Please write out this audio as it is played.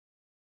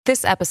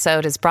This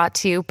episode is brought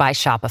to you by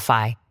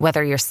Shopify.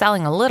 Whether you're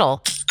selling a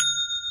little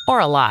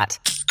or a lot,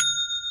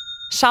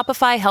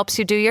 Shopify helps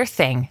you do your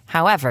thing,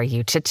 however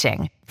you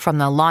cha-ching. From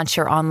the launch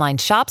your online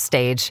shop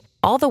stage,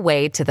 all the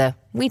way to the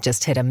we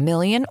just hit 1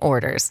 million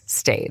orders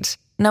stage.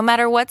 No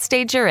matter what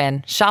stage you're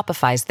in,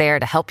 Shopify's there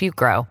to help you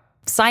grow.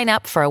 Sign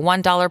up for a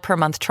 $1 per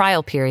month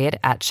trial period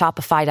at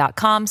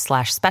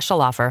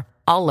shopify.com/special offer,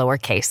 all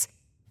lowercase.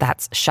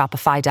 That's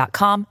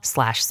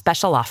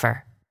shopify.com/special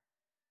offer.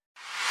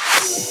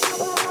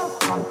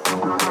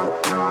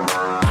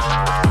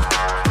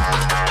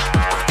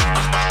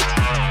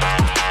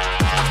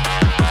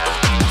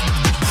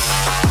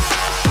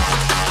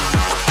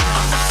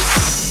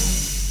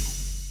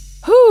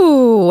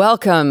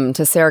 Welcome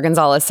to Sarah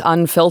Gonzalez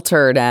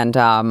Unfiltered, and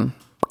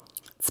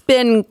it's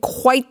been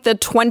quite the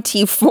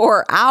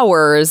 24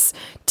 hours.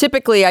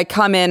 Typically, I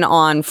come in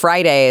on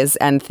Fridays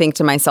and think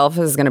to myself,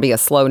 this is going to be a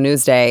slow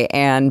news day,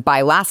 and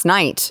by last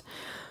night,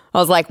 I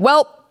was like,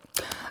 well,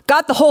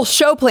 got the whole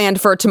show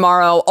planned for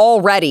tomorrow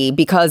already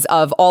because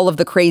of all of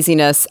the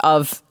craziness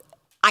of,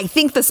 I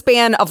think, the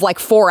span of like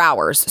 4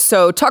 hours.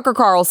 So Tucker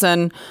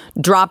Carlson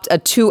dropped a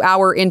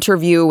 2-hour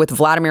interview with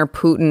Vladimir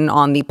Putin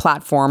on the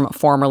platform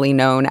formerly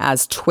known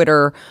as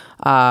Twitter.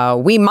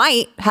 We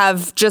might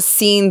have just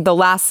seen the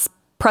last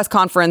press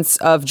conference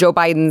of Joe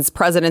Biden's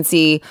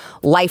presidency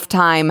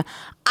lifetime.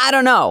 I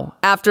don't know.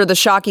 After the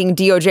shocking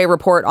DOJ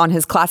report on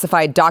his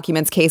classified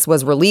documents case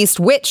was released,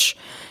 which,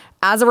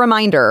 as a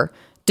reminder,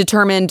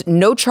 determined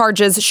no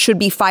charges should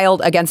be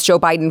filed against Joe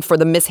Biden for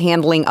the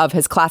mishandling of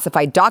his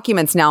classified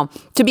documents. Now,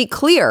 to be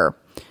clear,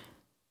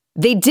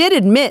 they did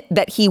admit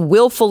that he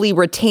willfully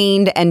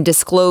retained and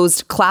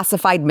disclosed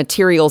classified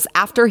materials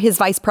after his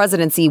vice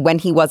presidency when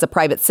he was a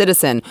private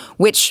citizen,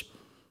 which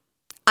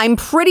I'm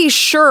pretty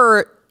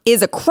sure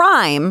is a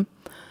crime.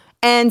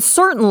 And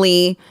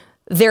certainly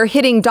they're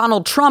hitting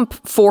Donald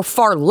Trump for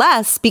far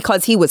less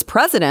because he was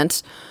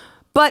president.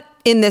 But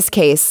in this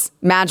case,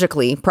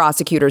 magically,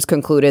 prosecutors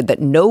concluded that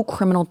no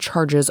criminal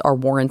charges are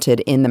warranted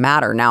in the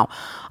matter. Now,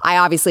 I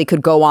obviously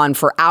could go on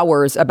for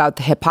hours about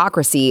the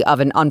hypocrisy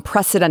of an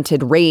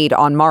unprecedented raid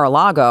on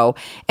Mar-a-Lago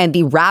and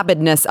the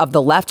rabidness of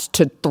the left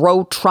to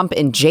throw Trump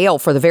in jail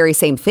for the very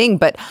same thing.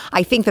 But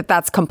I think that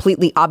that's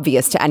completely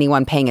obvious to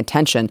anyone paying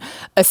attention,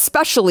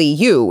 especially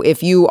you.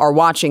 If you are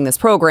watching this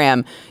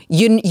program,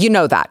 you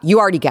know that. You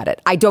already get it.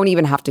 I don't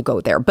even have to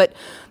go there. But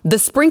the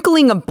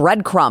sprinkling of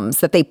breadcrumbs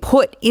that they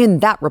put in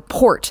that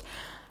report,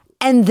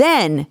 and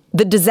then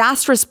the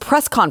disastrous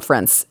press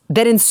conference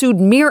that ensued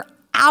mere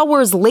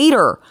hours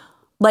later,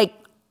 like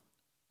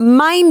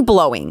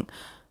mind-blowing,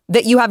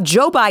 that you have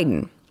Joe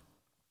Biden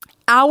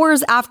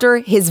hours after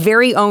his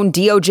very own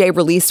DOJ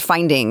released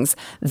findings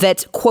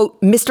that, quote,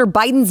 Mr.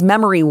 Biden's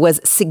memory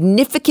was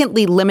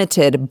significantly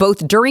limited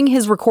both during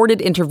his recorded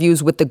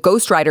interviews with the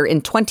ghostwriter in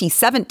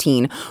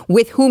 2017,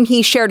 with whom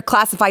he shared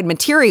classified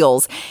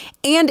materials,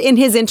 and in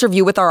his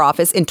interview with our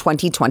office in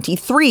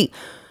 2023.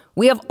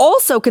 We have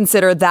also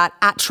considered that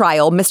at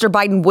trial, Mr.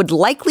 Biden would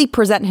likely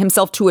present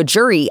himself to a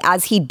jury,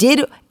 as he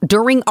did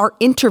during our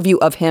interview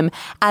of him,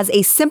 as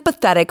a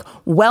sympathetic,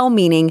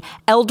 well-meaning,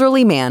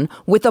 elderly man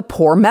with a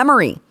poor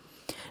memory.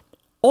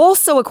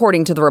 Also,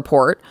 according to the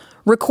report,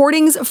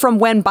 recordings from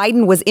when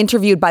Biden was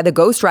interviewed by the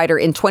ghostwriter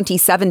in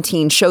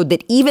 2017 showed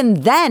that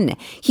even then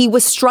he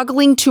was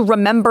struggling to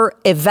remember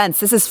events.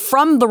 This is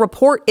from the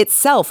report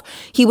itself.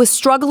 He was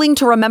struggling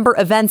to remember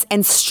events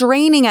and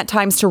straining at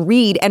times to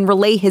read and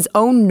relay his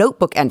own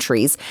notebook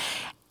entries,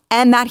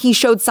 and that he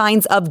showed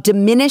signs of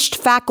diminished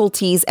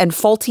faculties and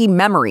faulty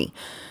memory.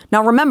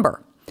 Now,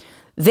 remember,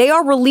 they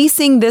are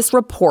releasing this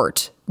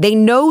report. They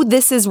know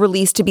this is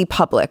released to be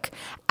public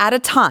at a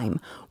time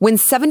when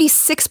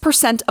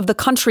 76% of the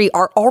country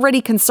are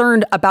already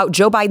concerned about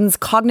Joe Biden's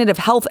cognitive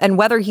health and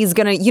whether he's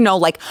going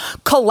to,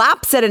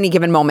 collapse at any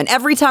given moment.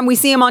 Every time we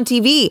see him on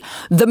TV,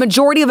 the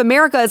majority of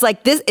America is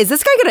like, is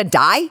this guy going to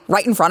die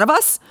right in front of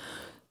us?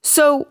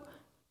 So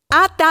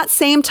at that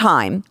same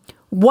time,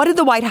 what did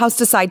the White House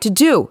decide to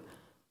do?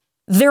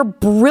 Their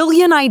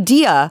brilliant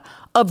idea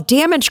of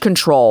damage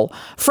control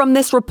from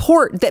this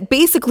report that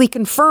basically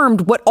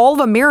confirmed what all of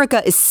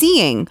America is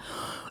seeing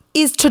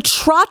is to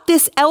trot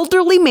this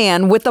elderly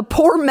man with a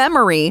poor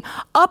memory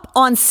up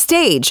on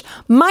stage.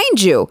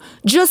 Mind you,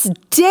 just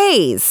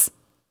days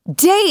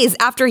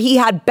after he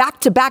had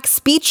back-to-back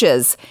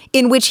speeches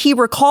in which he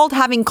recalled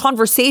having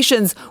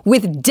conversations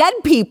with dead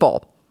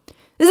people.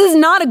 This is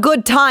not a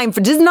good time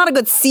this is not a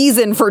good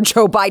season for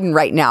Joe Biden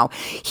right now.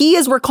 He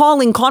is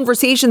recalling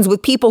conversations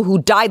with people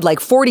who died like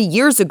 40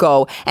 years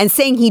ago and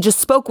saying he just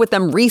spoke with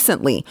them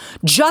recently,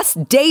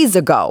 just days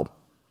ago.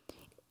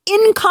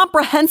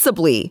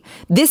 Incomprehensibly,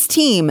 this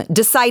team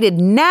decided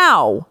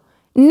now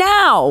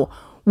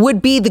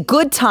would be the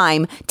good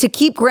time to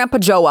keep Grandpa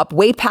Joe up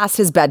way past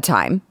his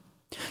bedtime,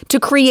 to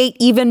create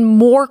even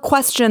more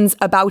questions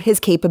about his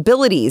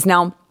capabilities.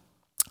 Now,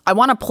 I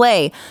want to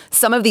play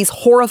some of these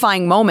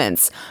horrifying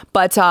moments,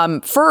 but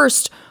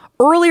first,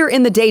 earlier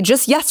in the day,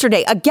 just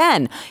yesterday,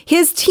 again,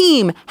 his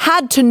team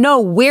had to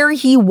know where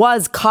he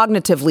was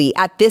cognitively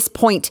at this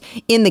point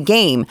in the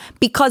game,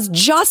 because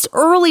just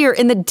earlier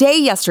in the day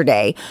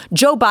yesterday,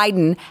 Joe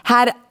Biden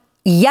had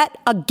yet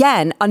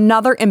again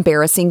another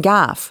embarrassing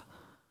gaffe.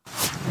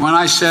 When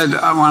I said,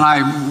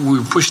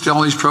 we pushed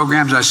all these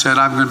programs, I said,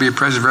 I'm going to be a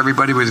president for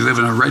everybody, whether they live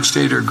in a red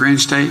state or a green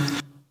state.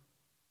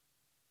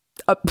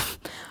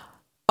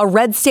 A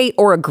red state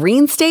or a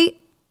green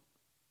state?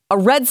 A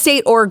red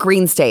state or a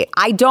green state?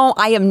 I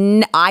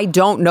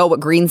don't know what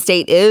green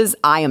state is.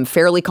 I am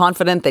fairly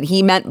confident that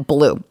he meant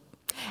blue.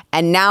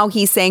 And now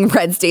he's saying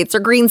red states or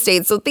green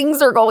states. So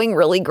things are going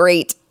really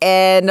great.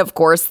 And of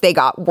course, they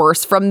got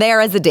worse from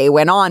there as the day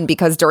went on,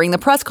 because during the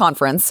press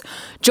conference,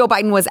 Joe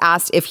Biden was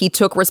asked if he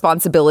took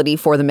responsibility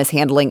for the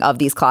mishandling of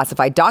these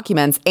classified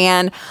documents.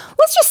 And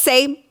let's just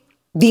say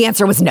the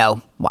answer was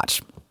no.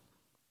 Watch.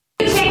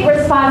 You take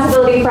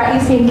responsibility for at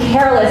least being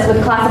careless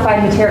with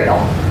classified material.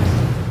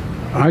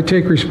 I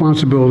take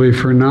responsibility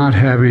for not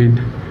having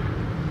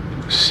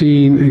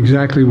seen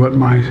exactly what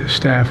my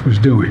staff was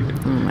doing.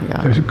 Oh my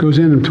God. It goes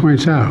in and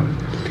points out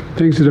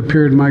things that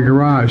appeared in my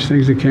garage,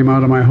 things that came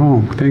out of my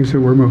home, things that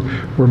were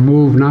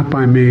moved not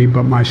by me,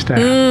 but my staff.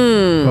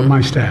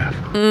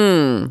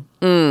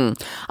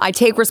 I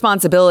take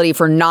responsibility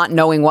for not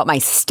knowing what my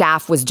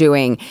staff was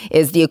doing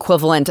is the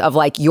equivalent of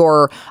like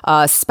your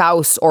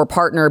spouse or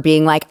partner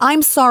being like,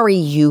 I'm sorry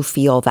you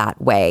feel that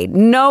way.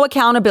 No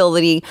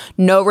accountability,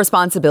 no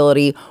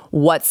responsibility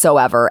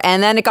whatsoever.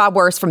 And then it got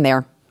worse from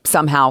there.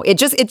 Somehow I'm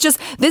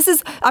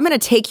going to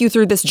take you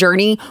through this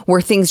journey where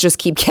things just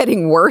keep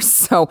getting worse.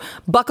 So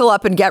buckle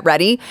up and get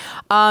ready.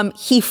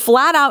 He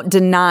flat out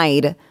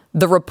denied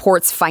the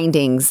report's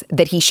findings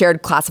that he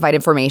shared classified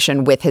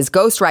information with his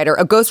ghostwriter,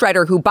 a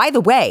ghostwriter who, by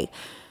the way,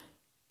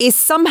 is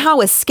somehow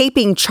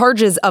escaping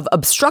charges of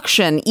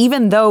obstruction,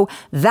 even though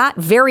that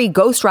very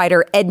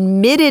ghostwriter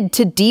admitted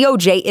to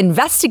DOJ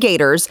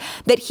investigators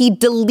that he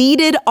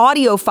deleted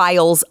audio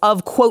files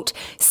of, quote,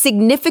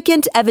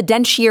 significant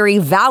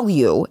evidentiary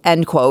value,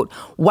 end quote,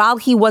 while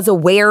he was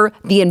aware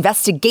the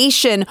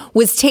investigation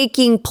was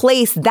taking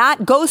place. That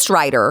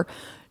ghostwriter,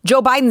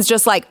 Joe Biden's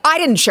just like, I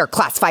didn't share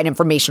classified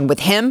information with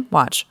him.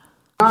 Watch.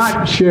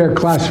 Not share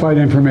classified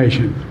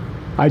information.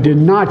 I did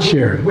not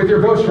share it. With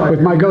your ghostwriter?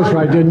 With my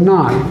ghostwriter, I did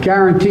not.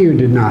 Guarantee you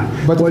did not.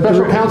 But the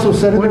special counsel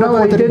said in the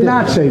report he that did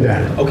not say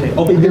that. Okay.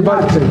 He did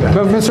not say that.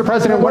 But Mr.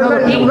 President,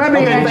 let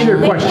me answer your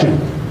question.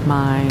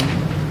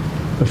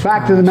 The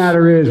fact of the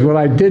matter is, what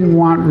I didn't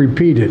want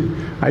repeated,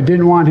 I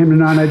didn't want him to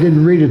know, and I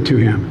didn't read it to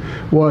him,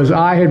 was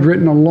I had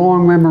written a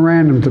long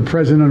memorandum to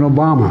President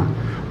Obama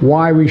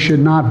why we should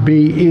not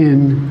be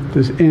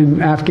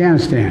in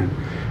Afghanistan.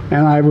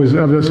 And I was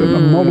of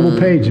multiple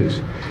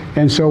pages.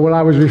 And so what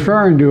I was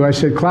referring to, I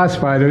said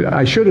classified.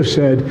 I should have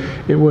said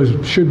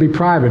should be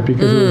private,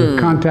 because it was a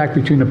contact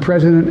between the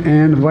president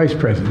and the vice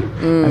president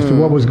as to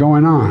what was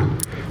going on.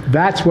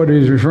 That's what he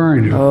was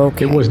referring to.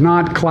 Okay. It was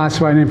not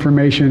classified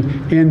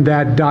information in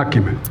that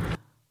document.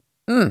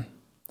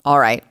 All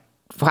right.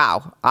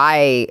 Wow.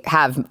 I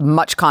have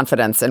much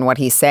confidence in what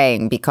he's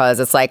saying, because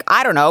it's like,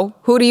 I don't know.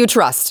 Who do you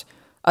trust?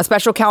 A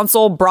special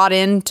counsel brought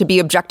in to be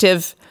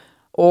objective,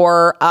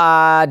 or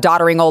a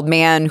doddering old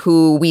man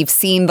who we've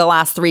seen the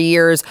last 3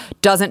 years,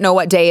 doesn't know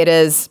what day it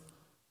is,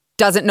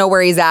 doesn't know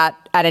where he's at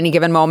any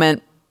given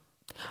moment,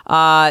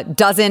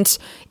 doesn't,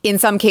 in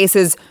some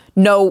cases,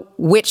 know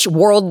which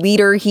world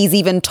leader he's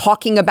even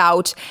talking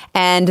about.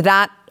 And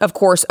that, of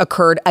course,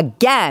 occurred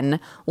again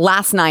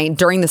last night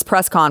during this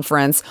press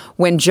conference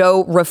when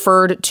Joe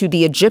referred to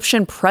the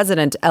Egyptian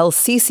president,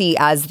 El-Sisi,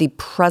 as the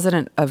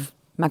president of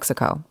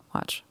Mexico.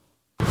 Watch.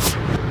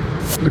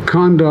 The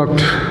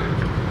conduct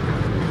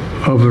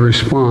of the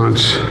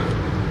response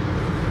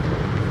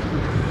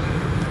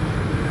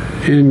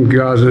in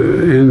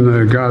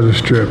the Gaza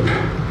Strip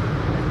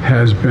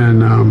has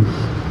been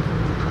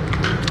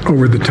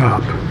over the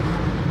top.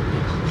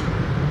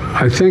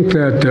 I think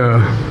that,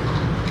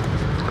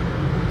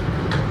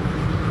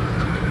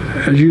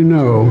 as you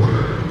know,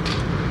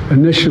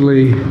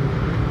 initially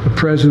the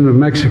president of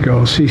Mexico,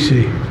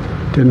 El-Sisi,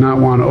 did not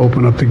want to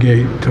open up the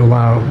gate to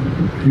allow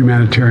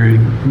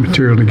humanitarian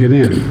material to get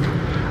in.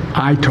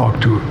 I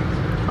talked to him.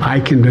 I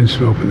convinced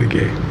him to open the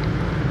gate.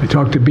 I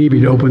talked to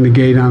Bibi to open the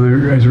gate on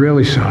the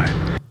Israeli side.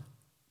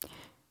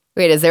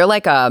 Wait, is there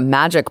like a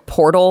magic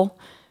portal?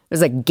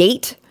 There's a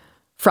gate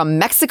from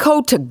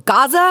Mexico to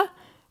Gaza?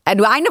 And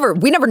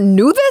we never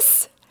knew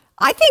this?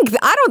 I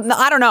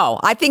don't know.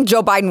 I think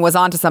Joe Biden was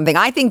onto something.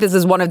 I think this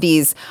is one of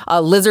these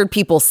lizard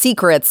people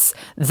secrets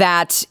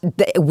that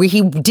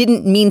he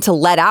didn't mean to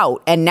let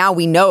out. And now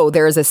we know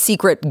there is a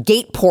secret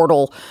gate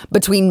portal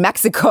between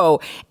Mexico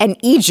and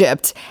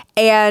Egypt.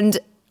 And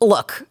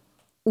look,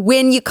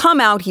 when you come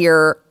out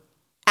here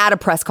at a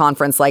press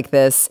conference like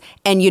this,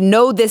 and you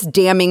know this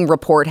damning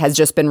report has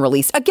just been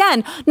released.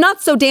 Again,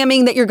 not so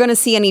damning that you're going to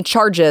see any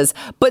charges,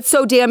 but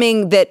so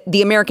damning that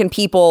the American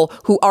people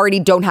who already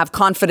don't have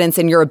confidence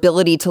in your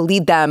ability to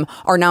lead them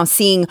are now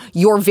seeing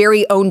your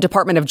very own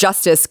Department of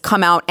Justice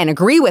come out and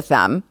agree with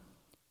them.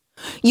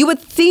 You would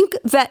think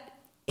that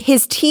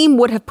his team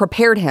would have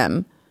prepared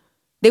him.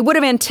 They would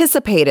have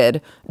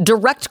anticipated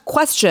direct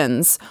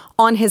questions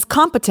on his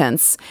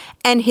competence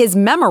and his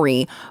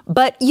memory.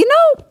 But,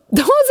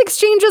 those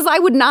exchanges I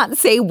would not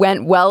say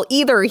went well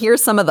either.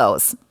 Here's some of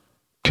those.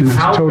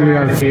 How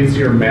bad is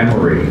your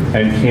memory,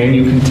 and can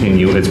you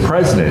continue as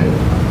president?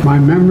 My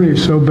memory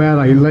is so bad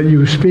I let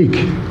you speak.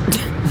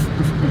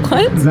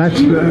 What?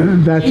 That's Your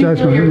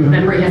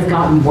memory has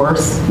gotten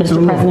worse,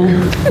 Mr.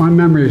 President? My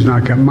memory is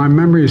not good. My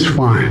memory is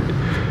fine.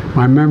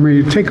 My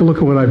memory, take a look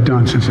at what I've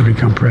done since I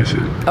become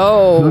president.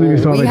 Oh, none of you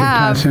thought I could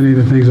pass any of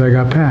the things I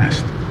got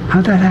passed.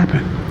 How'd that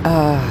happen?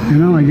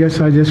 I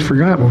guess I just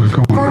forgot what was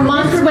going on. For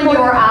months when you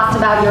were asked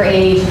about your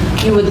age,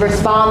 you would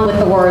respond with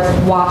the words,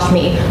 "Watch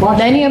me."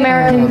 Many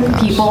American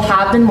people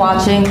have been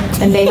watching,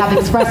 and they have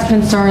expressed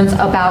concerns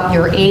about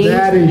your age.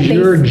 That is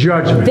your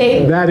judgment.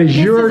 That is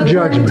your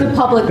judgment.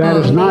 That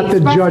is not the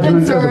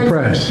judgment of the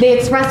press. They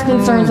expressed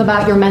concerns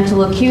about your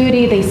mental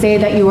acuity. They say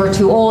that you are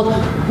too old.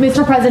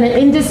 Mr. President,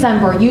 in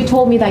December, you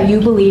told me that you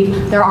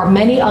believe there are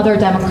many other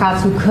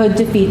Democrats who could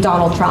defeat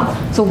Donald Trump.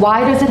 So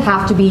why does it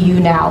have to be you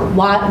now?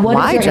 What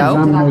is your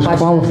I'm the most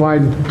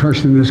qualified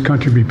person in this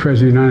country to be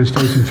president of the United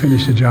States and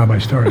finish the job I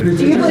started.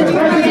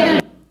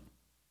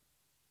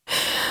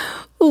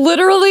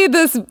 Literally,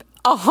 this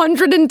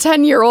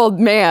 110-year-old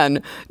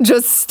man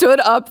just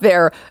stood up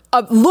there,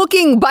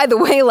 looking, by the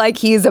way, like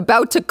he's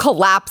about to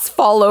collapse,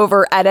 fall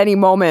over at any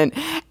moment,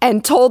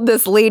 and told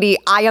this lady,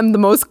 I am the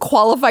most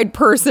qualified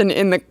person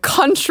in the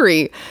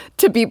country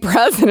to be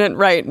president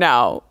right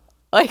now.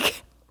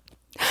 Like,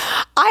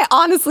 I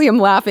honestly am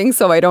laughing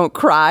so I don't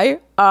cry.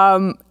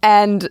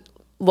 And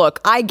look,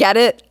 I get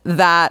it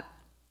that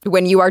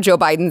when you are Joe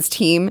Biden's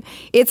team,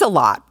 it's a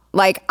lot.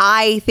 Like,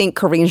 I think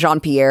Karine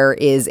Jean-Pierre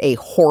is a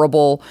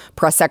horrible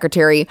press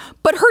secretary,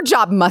 but her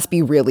job must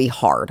be really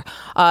hard.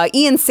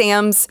 Ian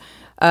Sams,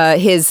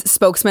 his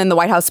spokesman, the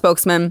White House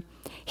spokesman,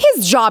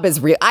 his job is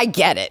I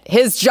get it.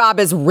 His job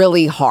is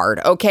really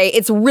hard, okay?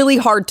 It's really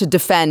hard to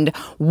defend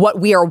what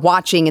we are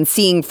watching and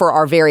seeing for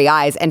our very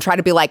eyes and try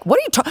to be like, what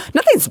are you talking?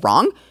 Nothing's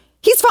wrong.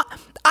 He's fine.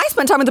 I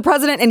spent time with the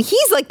president, and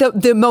he's like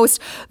the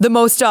most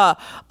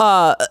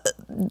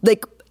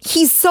like,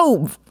 he's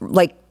so,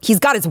 like, he's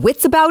got his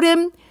wits about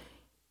him.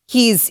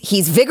 He's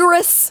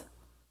vigorous.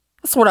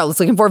 That's what I was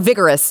looking for.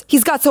 Vigorous.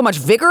 He's got so much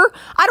vigor.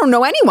 I don't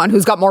know anyone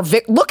who's got more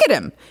Look at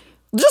him.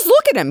 Just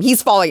look at him.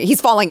 He's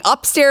falling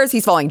upstairs.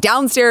 He's falling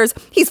downstairs.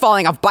 He's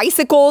falling off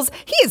bicycles.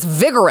 He is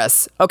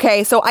vigorous.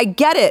 Okay. So I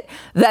get it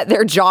that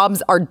their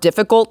jobs are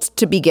difficult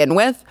to begin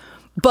with,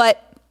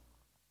 but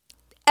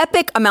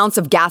epic amounts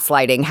of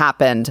gaslighting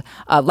happened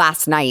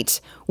last night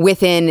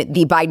within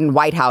the Biden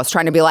White House,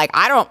 trying to be like,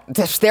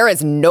 there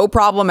is no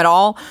problem at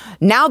all.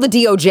 Now the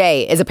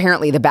DOJ is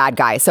apparently the bad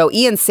guy. So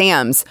Ian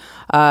Sams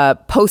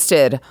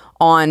posted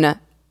on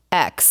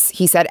X.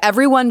 He said,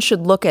 everyone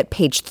should look at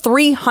page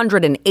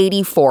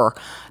 384.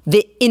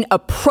 The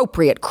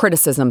inappropriate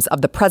criticisms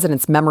of the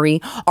president's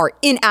memory are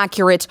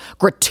inaccurate,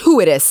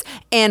 gratuitous,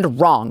 and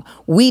wrong.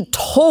 We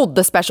told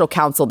the special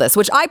counsel this,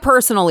 which I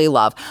personally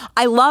love.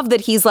 I love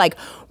that he's like,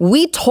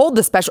 we told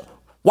the special.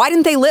 Why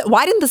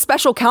didn't the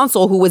special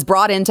counsel who was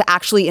brought in to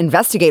actually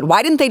investigate?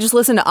 Why didn't they just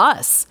listen to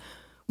us?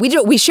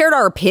 We shared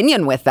our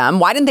opinion with them.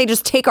 Why didn't they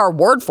just take our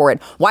word for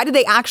it? Why did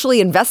they actually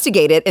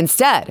investigate it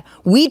instead?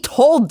 We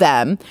told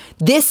them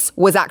this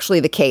was actually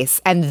the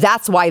case, and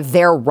that's why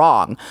they're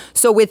wrong.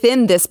 So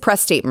within this press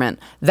statement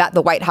that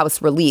the White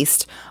House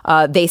released,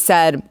 they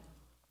said,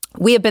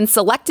 we have been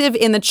selective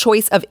in the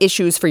choice of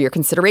issues for your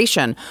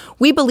consideration.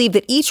 We believe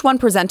that each one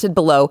presented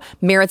below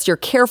merits your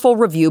careful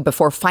review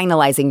before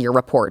finalizing your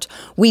report.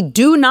 We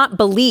do not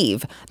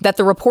believe that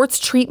the report's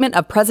treatment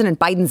of President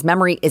Biden's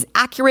memory is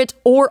accurate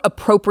or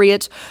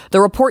appropriate.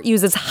 The report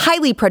uses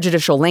highly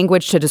prejudicial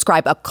language to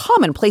describe a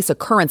commonplace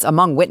occurrence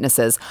among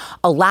witnesses,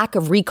 a lack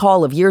of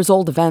recall of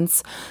years-old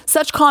events.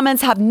 Such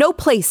comments have no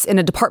place in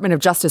a Department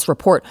of Justice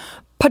report,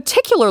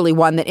 particularly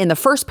one that in the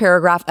first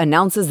paragraph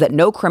announces that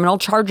no criminal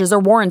charges are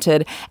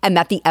warranted and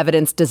that the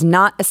evidence does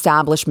not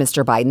establish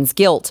Mr. Biden's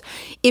guilt.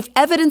 If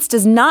evidence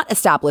does not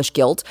establish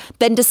guilt,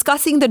 then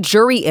discussing the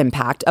jury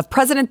impact of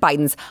President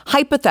Biden's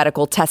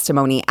hypothetical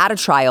testimony at a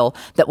trial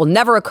that will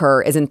never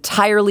occur is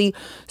entirely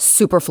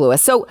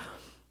superfluous. So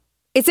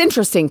it's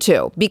interesting,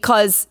 too,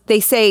 because they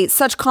say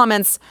such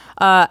comments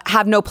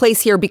have no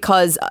place here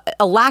because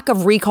a lack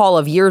of recall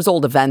of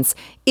years-old events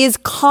is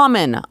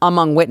common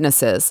among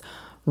witnesses.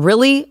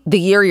 Really? The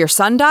year your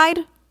son died?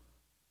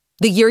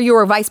 The year you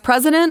were vice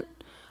president?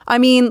 I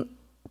mean,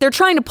 they're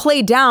trying to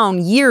play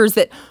down years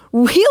that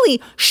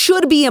really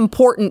should be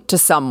important to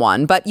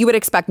someone, but you would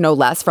expect no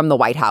less from the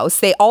White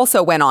House. They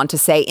also went on to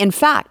say, in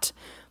fact,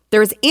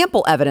 there is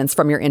ample evidence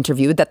from your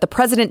interview that the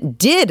president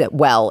did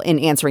well in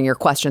answering your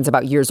questions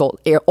about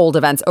years-old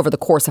events over the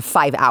course of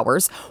 5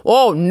 hours.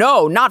 Oh,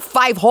 no, not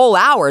 5 whole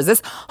hours.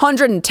 This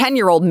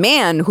 110-year-old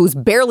man who's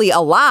barely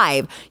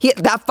alive,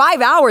 that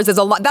 5 hours is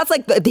a lot. That's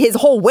like his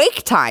whole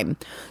wake time.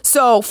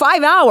 So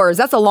 5 hours,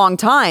 that's a long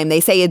time. They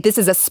say this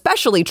is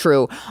especially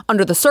true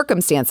under the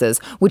circumstances,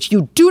 which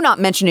you do not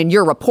mention in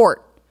your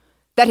report.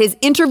 that his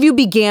interview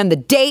began the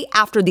day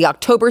after the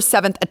October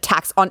 7th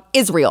attacks on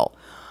Israel.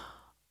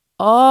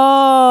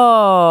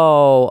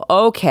 Oh,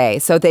 okay.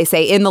 So they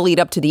say in the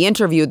lead up to the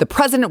interview, the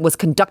president was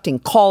conducting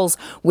calls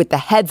with the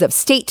heads of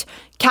state,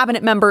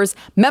 cabinet members,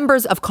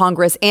 members of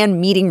Congress,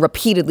 and meeting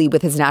repeatedly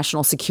with his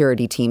national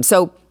security team.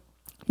 So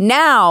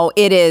now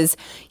it is,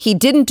 he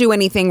didn't do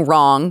anything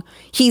wrong.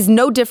 He's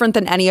no different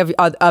than any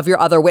of your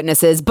other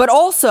witnesses. But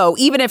also,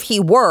 even if he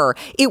were,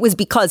 it was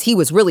because he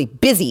was really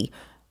busy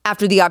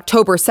after the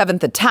October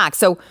 7th attack.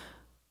 So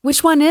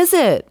which one is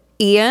it,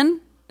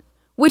 Ian?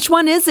 Which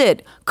one is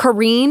it?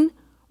 Karine?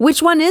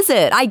 Which one is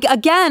it? I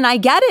get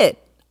it.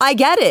 I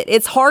get it.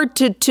 It's hard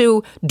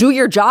to do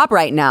your job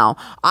right now.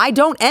 I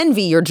don't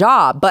envy your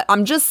job, but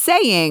I'm just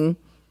saying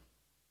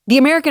the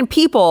American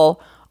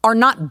people are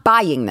not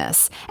buying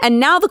this. And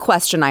now the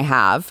question I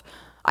have,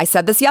 I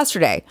said this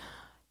yesterday,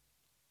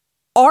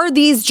 are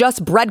these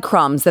just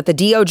breadcrumbs that the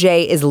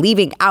DOJ is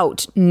leaving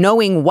out,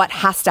 knowing what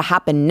has to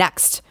happen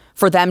next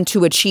for them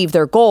to achieve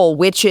their goal,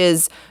 which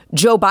is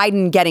Joe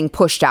Biden getting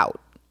pushed out?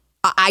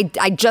 I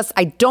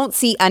don't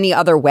see any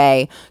other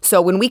way.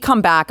 So when we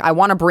come back, I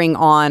want to bring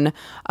on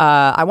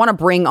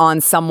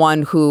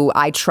someone who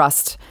I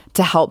trust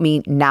to help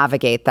me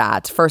navigate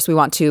that. First, we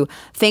want to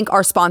thank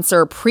our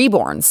sponsor,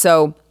 Preborn.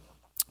 So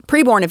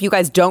Preborn, if you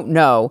guys don't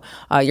know,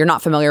 you're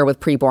not familiar with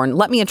Preborn,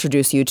 let me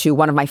introduce you to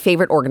one of my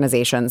favorite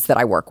organizations that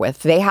I work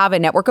with. They have a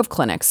network of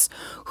clinics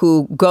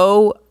who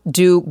go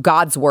do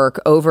God's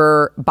work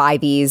over by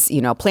these,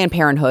 Planned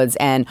Parenthoods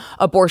and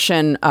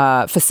abortion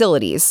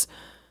facilities.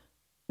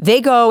 They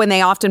go and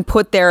they often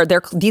put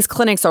these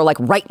clinics are like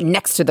right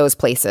next to those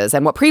places.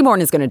 And what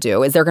Preborn is going to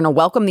do is they're going to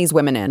welcome these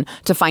women in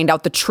to find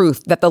out the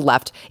truth that the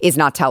left is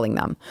not telling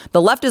them.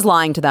 The left is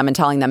lying to them and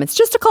telling them it's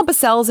just a clump of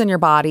cells in your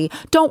body.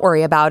 Don't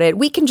worry about it.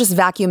 We can just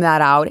vacuum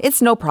that out.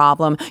 It's no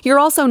problem. You're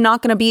also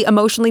not going to be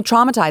emotionally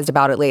traumatized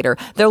about it later.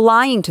 They're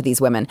lying to these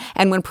women.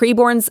 And when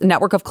Preborn's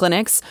network of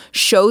clinics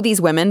show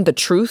these women the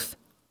truth,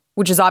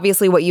 which is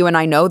obviously what you and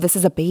I know, this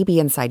is a baby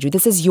inside you.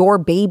 This is your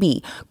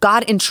baby.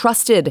 God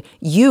entrusted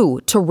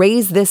you to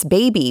raise this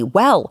baby.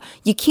 Well,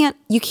 you can't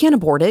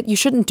abort it. You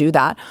shouldn't do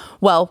that.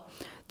 Well,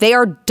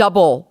 they're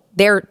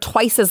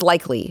twice as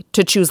likely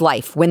to choose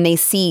life when they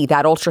see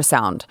that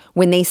ultrasound,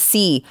 when they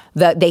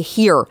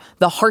hear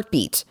the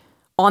heartbeat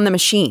on the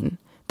machine.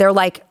 They're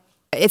like,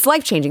 it's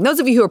life-changing. Those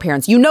of you who are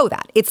parents, you know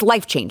that. It's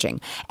life-changing.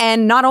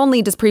 And not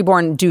only does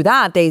Preborn do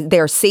that,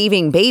 they're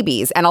saving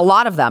babies, and a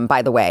lot of them,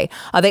 by the way.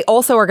 They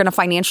also are going to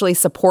financially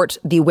support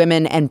the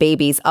women and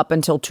babies up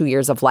until 2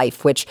 years of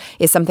life, which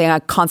is something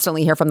I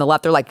constantly hear from the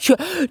left. They're like,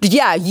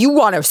 yeah, you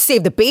want to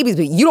save the babies,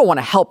 but you don't want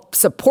to help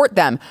support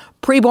them.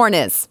 Preborn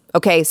is.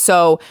 Okay,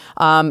 so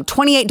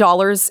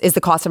 $28 is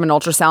the cost of an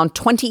ultrasound.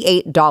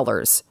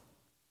 $28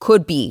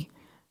 could be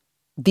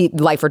the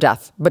life or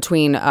death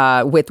between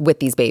with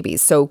these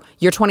babies. So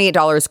your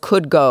 $28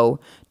 could go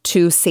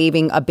to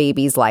saving a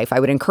baby's life. I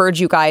would encourage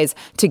you guys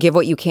to give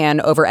what you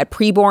can over at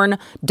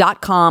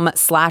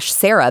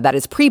preborn.com/Sarah. That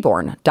is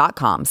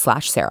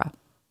preborn.com/Sarah.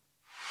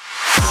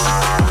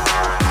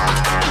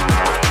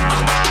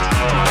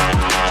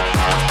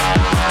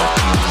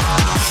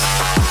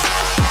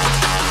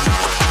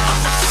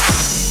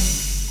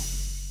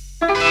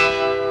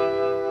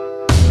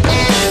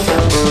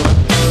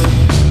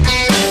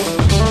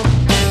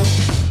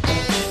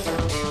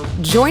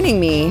 Joining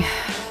me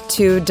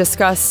to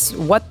discuss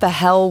what the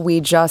hell we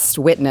just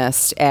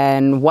witnessed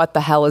and what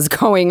the hell is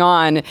going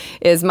on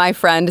is my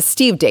friend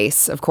Steve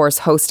Deace, of course,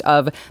 host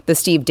of The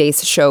Steve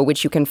Deace Show,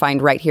 which you can find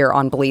right here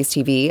on Blaze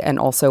TV and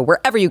also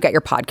wherever you get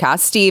your podcasts.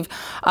 Steve,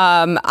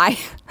 I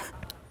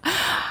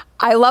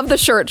love the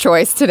shirt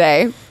choice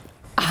today.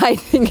 I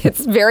think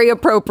it's very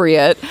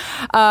appropriate.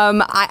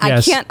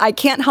 Yes. I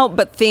can't help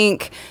but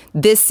think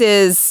this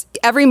is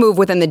every move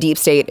within the deep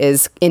state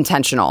is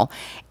intentional.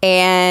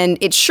 And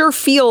it sure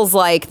feels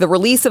like the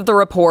release of the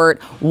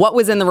report, what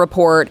was in the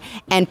report,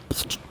 and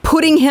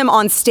putting him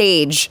on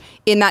stage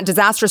in that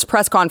disastrous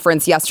press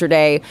conference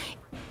yesterday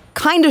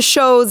kind of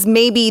shows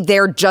maybe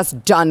they're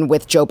just done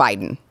with Joe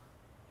Biden.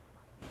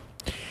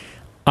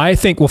 I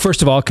think, well,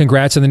 first of all,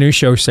 congrats on the new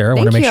show, Sarah. I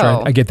want to make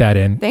sure I get that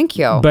in. Thank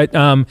you. But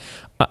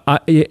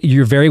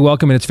you're very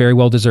welcome, and it's very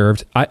well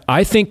deserved.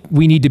 I think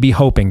we need to be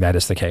hoping that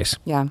is the case.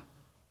 Yeah.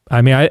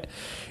 I mean,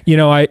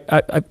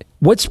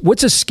 what's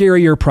a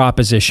scarier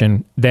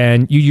proposition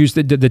than you use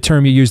the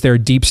term you use there,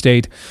 deep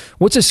state?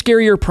 What's a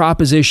scarier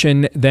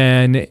proposition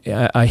than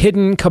a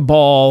hidden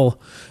cabal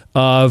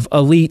of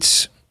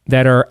elites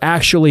that are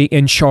actually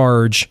in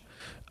charge,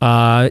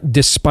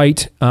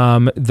 despite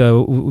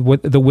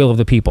the will of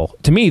the people?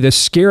 To me, the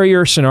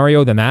scarier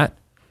scenario than that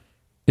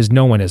is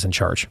no one is in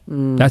charge.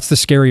 That's the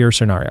scarier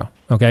scenario.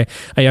 Okay.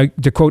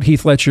 To quote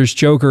Heath Ledger's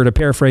Joker, to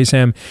paraphrase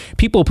him,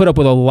 people put up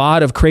with a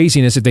lot of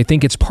craziness if they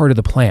think it's part of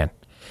the plan.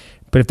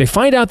 But if they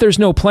find out there's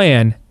no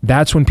plan,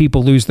 that's when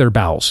people lose their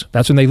bowels.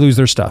 That's when they lose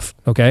their stuff.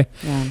 Okay.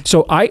 Yeah.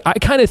 So I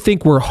kind of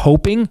think we're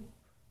hoping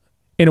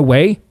in a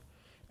way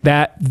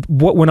that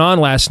what went on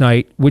last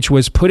night, which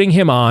was putting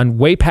him on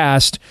way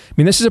past. I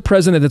mean, this is a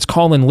president that's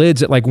calling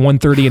lids at like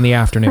 1:30 in the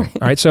afternoon.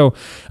 All right. So,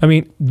 I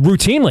mean,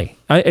 routinely,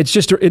 it's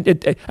just,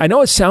 I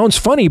know it sounds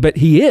funny, but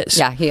he is.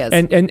 Yeah, he is.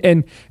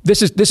 And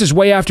this is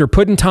way after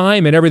pudding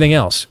time and everything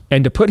else.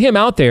 And to put him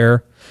out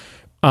there,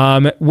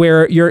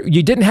 where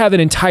you didn't have an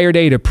entire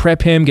day to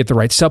prep him, get the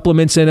right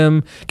supplements in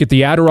him, get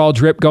the Adderall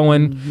drip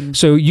going. Mm-hmm.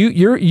 So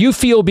you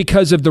feel,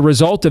 because of the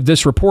result of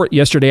this report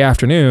yesterday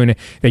afternoon,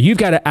 that you've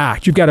got to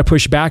act, you've got to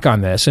push back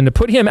on this, and to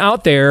put him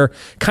out there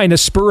kind of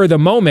spur of the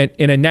moment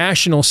in a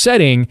national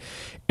setting,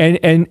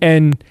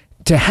 and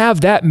to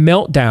have that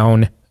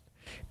meltdown.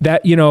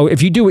 That,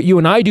 if you do what you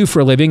and I do for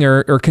a living,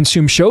 or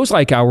consume shows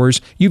like ours,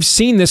 you've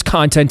seen this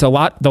content a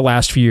lot the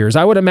last few years.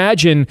 I would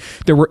imagine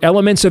there were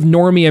elements of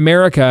normie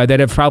America that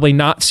have probably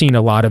not seen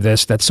a lot of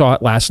this, that saw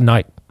it last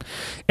night.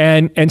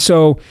 And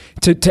so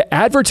to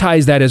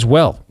advertise that as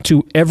well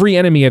to every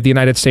enemy of the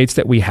United States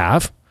that we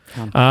have,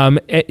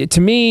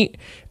 to me,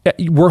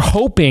 we're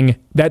hoping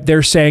that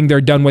they're saying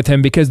they're done with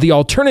him, because the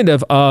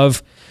alternative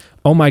of,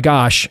 oh my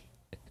gosh,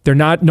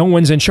 no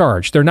one's in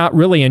charge. They're not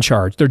really in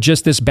charge. They're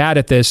just this bad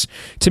at this.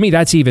 To me,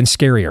 that's even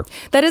scarier.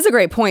 That is a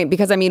great point,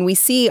 because, I mean, we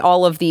see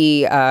all of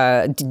the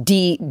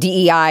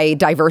DEI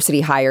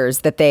diversity hires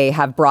that they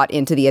have brought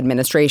into the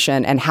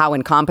administration and how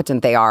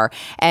incompetent they are.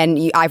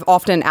 And I've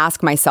often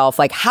asked myself,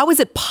 like, how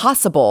is it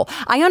possible?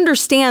 I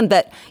understand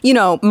that,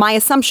 my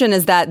assumption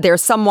is that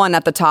there's someone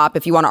at the top,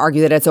 if you want to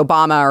argue that it's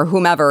Obama or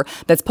whomever,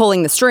 that's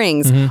pulling the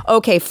strings. Mm-hmm.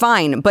 Okay,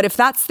 fine. But if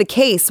that's the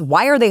case,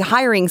 why are they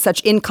hiring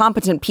such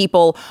incompetent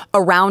people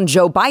around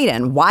Joe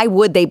Biden? Why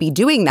would they be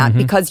doing that? Mm-hmm.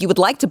 Because you would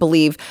like to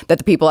believe that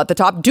the people at the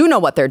top do know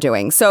what they're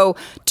doing. So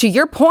to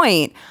your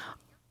point,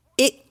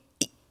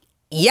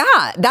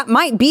 that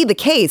might be the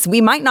case.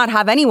 We might not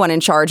have anyone in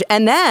charge.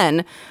 And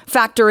then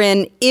factor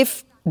in,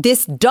 if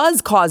this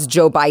does cause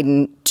Joe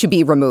Biden to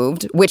be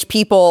removed, which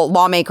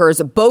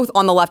lawmakers, both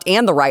on the left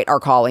and the right,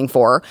 are calling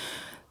for,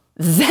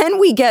 then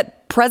we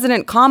get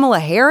President Kamala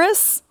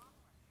Harris.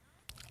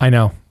 I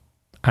know.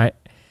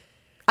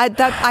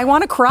 I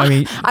want to cry. I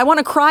mean, I want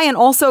to cry and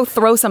also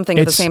throw something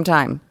at the same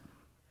time.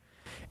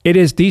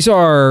 These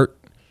are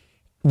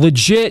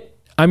legit.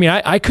 I mean,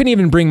 I couldn't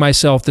even bring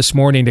myself this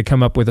morning to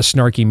come up with a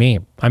snarky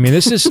meme. I mean,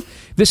 this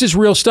is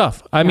real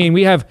stuff. I mean,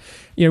 we have,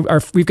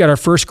 we've got our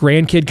first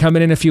grandkid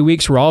coming in a few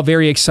weeks. We're all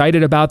very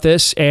excited about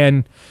this.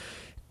 And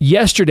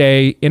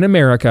yesterday in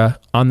America,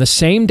 on the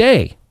same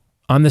day,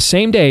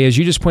 as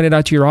you just pointed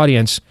out to your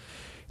audience,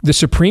 the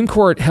Supreme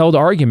Court held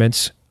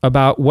arguments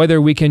about whether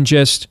we can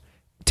just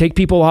take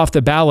people off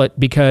the ballot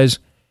because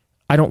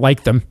I don't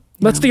like them.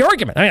 That's the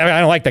argument.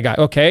 I don't like that guy.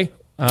 Okay.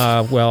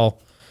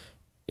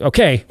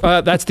 Okay.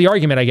 That's the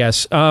argument, I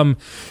guess.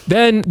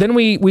 Then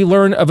we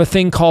learn of a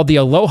thing called the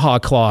Aloha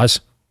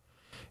Clause,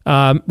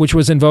 which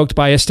was invoked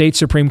by a state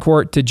Supreme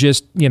Court to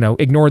just,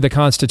 ignore the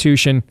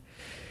Constitution.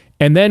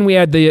 And then we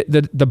had the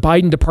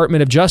Biden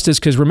Department of Justice,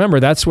 because remember,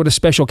 that's what a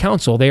special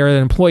counsel, they are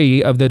an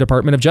employee of the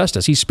Department of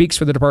Justice. He speaks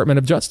for the Department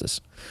of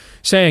Justice,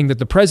 saying that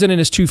the president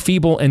is too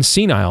feeble and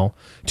senile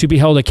to be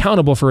held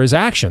accountable for his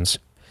actions.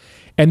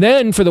 And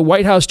then for the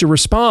White House to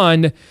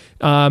respond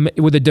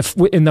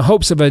in the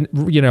hopes of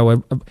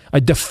a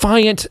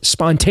defiant,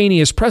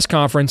 spontaneous press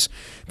conference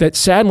that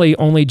sadly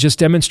only just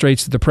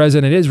demonstrates that the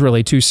president is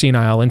really too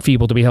senile and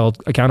feeble to be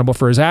held accountable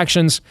for his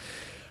actions.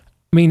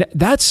 I mean,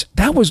 that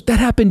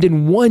happened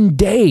in one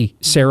day,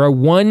 Sarah,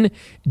 one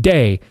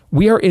day.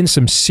 We are in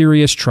some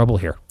serious trouble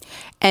here.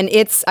 And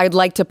I'd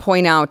like to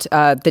point out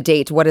the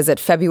date. What is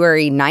it?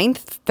 February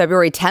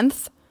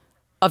 10th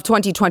of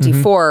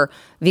 2024.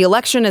 Mm-hmm. The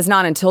election is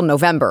not until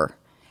November.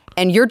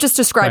 And you're just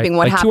describing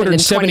what happened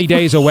 270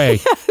 days away.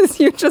 Yes,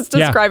 you're just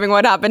describing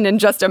what happened in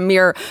just a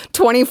mere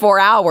 24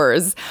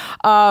 hours.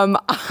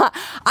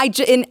 I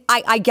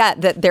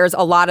get that there's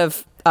a lot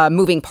of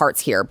moving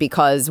parts here,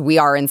 because we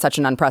are in such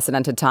an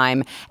unprecedented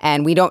time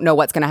and we don't know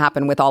what's going to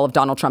happen with all of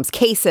Donald Trump's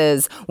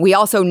cases. We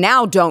also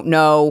now don't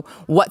know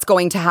what's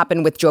going to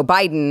happen with Joe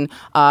Biden.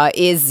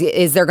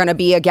 Is there going to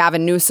be a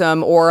Gavin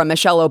Newsom or a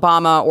Michelle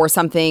Obama or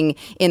something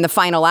in the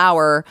final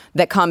hour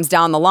that comes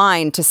down the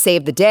line to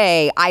save the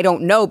day? I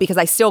don't know, because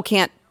I still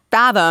can't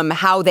fathom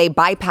how they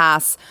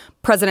bypass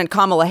President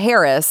Kamala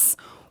Harris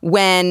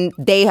when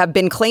they have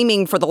been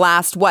claiming for the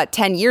last,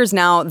 10 years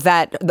now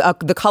that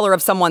the color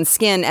of someone's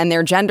skin and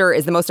their gender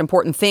is the most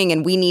important thing,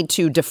 and we need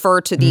to defer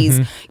to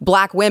these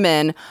black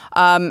women.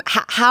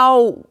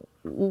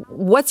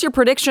 What's your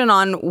prediction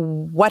on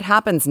what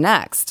happens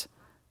next?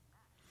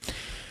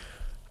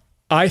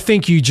 I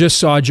think you just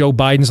saw Joe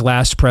Biden's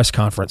last press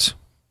conference.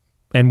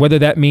 And whether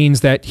that means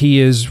that he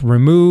is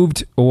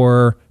removed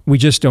or we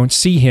just don't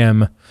see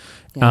him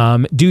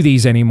do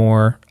these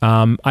anymore.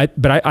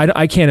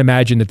 I can't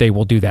imagine that they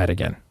will do that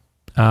again.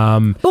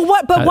 Why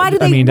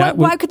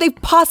could they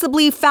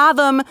possibly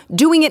fathom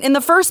doing it in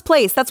the first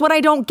place? That's what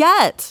I don't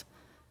get.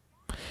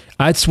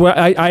 That's what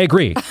I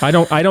agree. I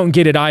don't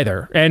get it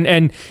either.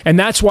 And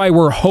that's why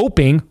we're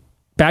hoping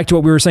back to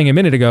what we were saying a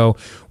minute ago,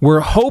 we're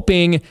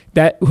hoping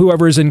that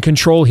whoever's in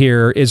control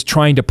here is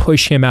trying to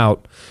push him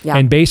out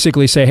and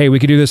basically say, hey, we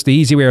could do this the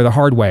easy way or the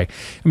hard way.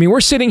 I mean, we're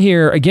sitting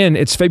here, again,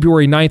 it's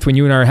February 9th when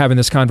you and I are having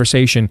this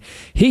conversation.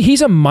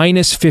 He's a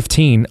minus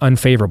 15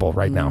 unfavorable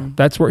right now.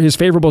 That's where his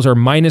favorables are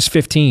minus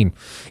 15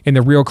 in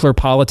the Real Clear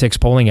Politics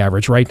polling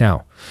average right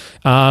now.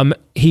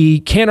 He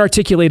can't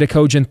articulate a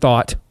cogent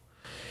thought.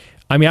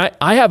 I mean,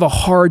 I have a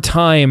hard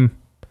time.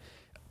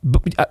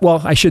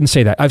 Well, I shouldn't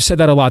say that. I've said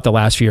that a lot the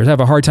last few years. I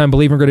have a hard time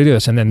believing we're going to do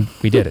this, and then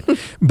we did it.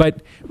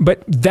 But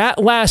that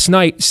last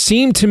night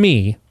seemed to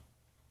me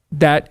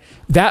that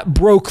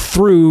broke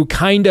through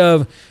kind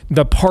of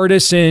the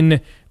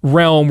partisan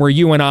realm where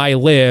you and I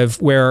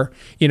live, where,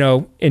 you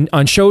know,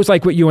 on shows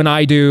like what you and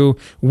I do,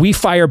 we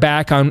fire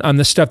back on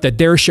the stuff that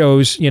their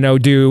shows, you know,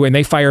 do, and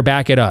they fire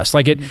back at us.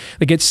 Like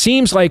it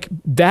seems like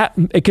that,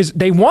 because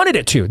they wanted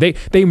it to.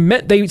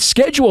 They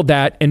scheduled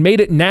that and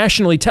made it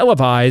nationally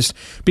televised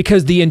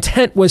because the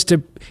intent was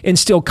to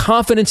instill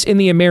confidence in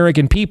the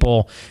American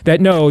people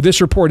that no,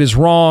 this report is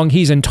wrong,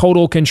 he's in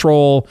total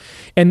control,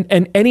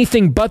 and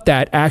anything but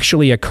that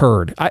actually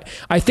occurred.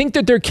 I think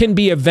that there can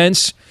be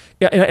events.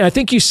 And I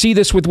think you see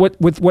this with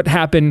what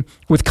happened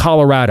with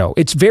Colorado.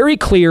 It's very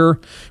clear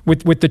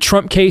with the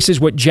Trump cases,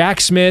 what Jack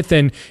Smith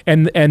and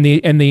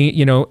the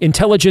you know,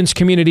 intelligence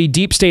community,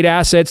 deep state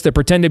assets that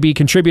pretend to be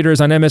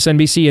contributors on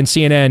MSNBC and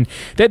CNN.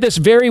 They had this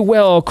very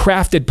well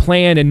crafted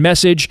plan and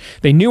message.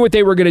 They knew what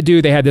they were going to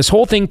do. They had this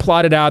whole thing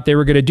plotted out. They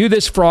were going to do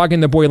this frog in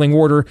the boiling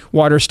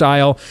water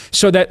style,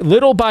 so that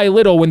little by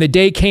little, when the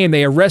day came,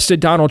 they arrested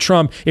Donald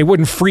Trump, it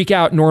wouldn't freak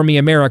out normie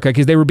America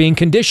because they were being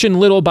conditioned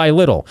little by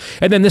little.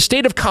 And then the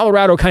state of Colorado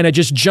kind of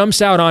just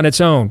jumps out on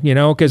its own, you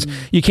know, because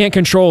you can't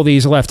control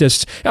these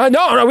leftists.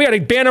 No, we got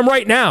to ban them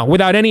right now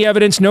without any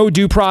evidence, no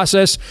due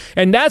process.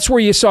 And that's where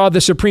you saw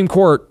the Supreme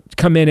Court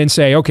come in and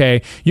say,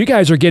 okay, you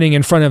guys are getting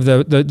in front of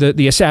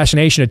the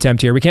assassination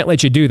attempt here. We can't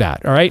let you do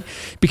that, all right?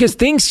 Because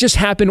things just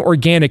happen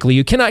organically.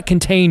 You cannot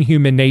contain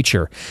human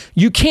nature.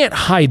 You can't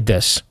hide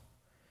this.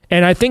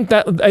 And I think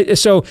that,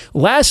 so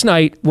last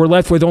night we're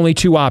left with only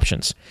two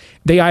options.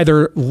 They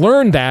either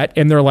learned that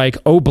and they're like,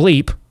 oh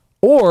bleep,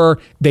 or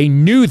they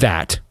knew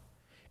that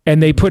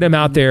and they put him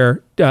out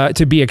there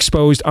to be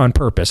exposed on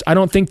purpose. I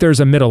don't think there's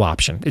a middle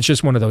option. It's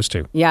just one of those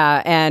two.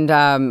 Yeah, and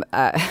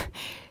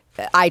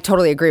I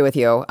totally agree with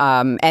you.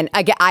 And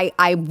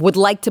I would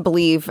like to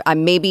believe,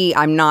 maybe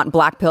I'm not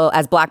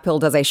as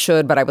black-pilled as I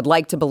should, but I would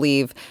like to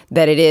believe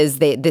that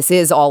this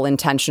is all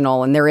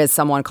intentional and there is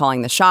someone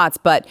calling the shots.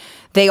 But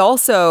they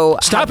also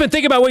stop and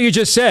think about what you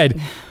just said.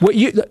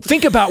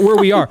 Think about where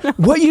we are.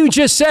 What you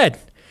just said.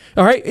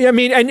 All right. I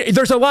mean, and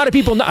there's a lot of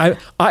people.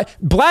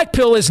 Black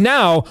Pill is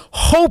now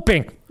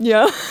hoping.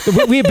 Yeah.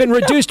 We've been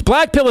reduced.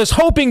 Black Pill is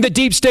hoping the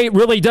deep state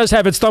really does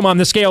have its thumb on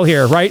the scale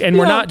here, right? And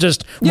we're not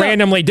just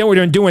randomly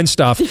doing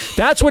stuff.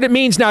 That's what it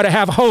means now to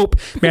have hope.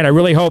 Man, I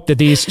really hope that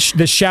this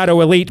shadow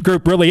elite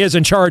group really is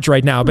in charge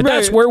right now. But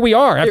that's where we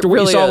are after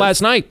what you saw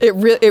last night.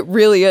 It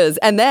really is.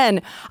 And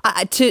then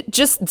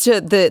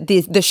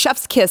the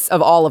chef's kiss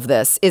of all of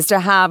this is to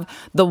have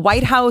the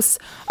White House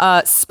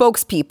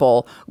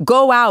spokespeople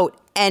go out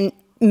and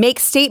make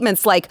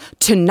statements like,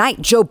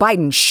 tonight Joe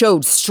Biden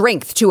showed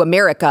strength to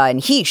America and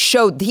he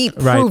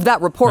proved that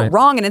report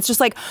wrong. And it's just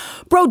like,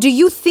 bro, do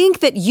you think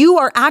that you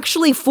are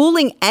actually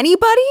fooling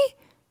anybody?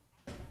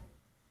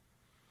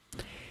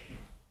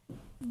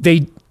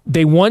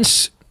 They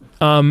once,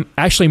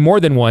 actually more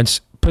than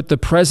once, put the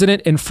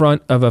president in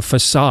front of a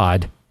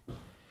facade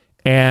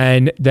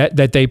and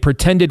that they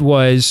pretended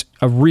was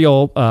a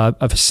real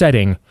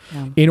setting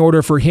in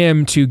order for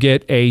him to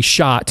get a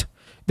shot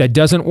that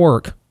doesn't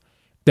work,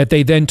 that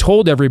they then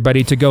told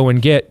everybody to go and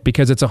get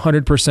because it's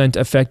 100%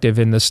 effective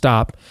in the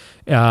stop,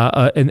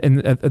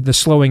 in the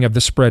slowing of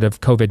the spread of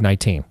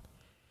COVID-19.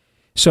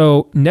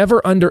 So never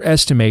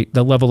underestimate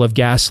the level of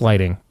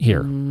gaslighting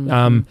here.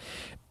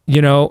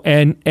 You know,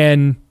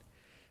 and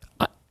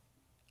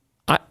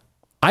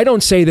I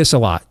don't say this a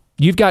lot.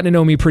 You've gotten to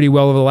know me pretty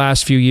well over the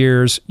last few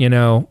years, you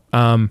know.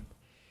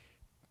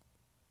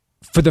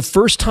 For the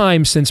first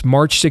time since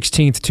March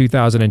 16th,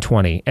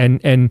 2020,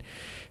 and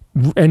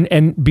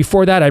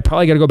before that, I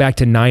probably got to go back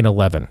to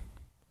 9/11.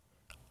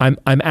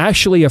 I'm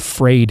actually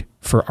afraid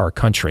for our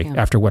country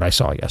after what I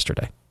saw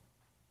yesterday.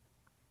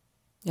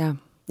 Yeah.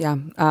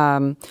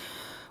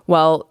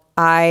 Well,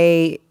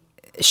 I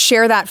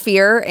share that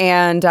fear,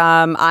 and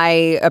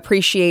I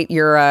appreciate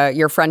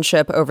your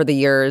friendship over the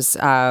years.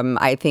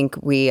 I think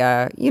we,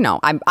 I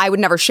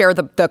would never share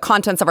the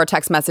contents of our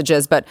text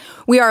messages, but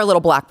we are a little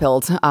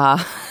black-pilled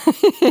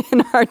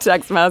in our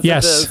text messages.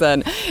 Yes.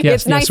 And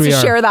it's nice to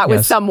share that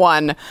with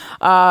someone,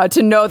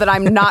 to know that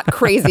I'm not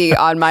crazy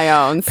on my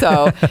own.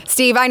 So,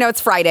 Steve, I know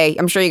it's Friday.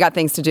 I'm sure you got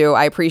things to do.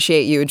 I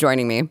appreciate you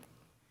joining me.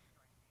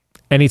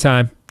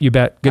 Anytime. You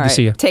bet. Good to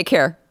see you. Take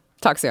care.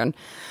 Talk soon.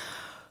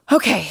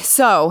 Okay,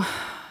 so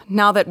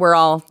now that we're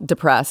all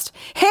depressed,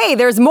 hey,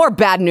 there's more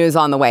bad news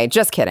on the way.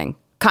 Just kidding.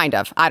 Kind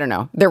of. I don't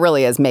know. There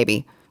really is,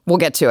 maybe. We'll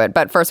get to it.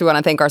 But first, we want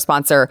to thank our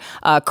sponsor,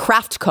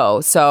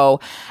 Craftco. So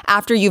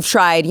after you've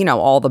tried,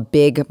 all the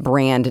big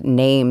brand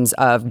names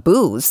of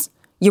booze,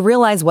 you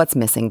realize what's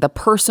missing, the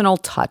personal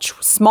touch.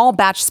 Small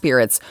batch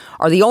spirits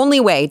are the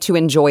only way to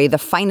enjoy the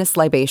finest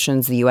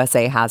libations the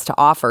USA has to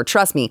offer.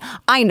 Trust me,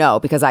 I know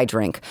because I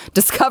drink.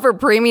 Discover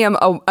premium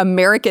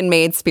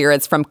American-made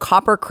spirits from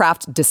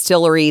Coppercraft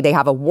Distillery. They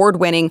have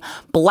award-winning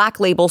black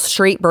label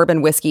straight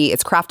bourbon whiskey.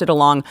 It's crafted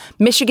along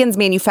Michigan's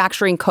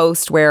manufacturing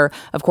coast where,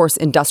 of course,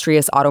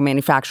 industrious auto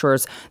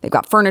manufacturers, they've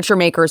got furniture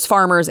makers,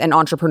 farmers, and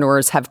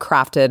entrepreneurs have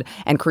crafted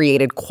and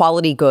created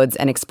quality goods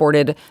and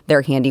exported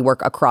their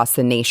handiwork across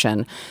the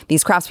nation.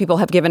 These craftspeople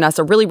have given us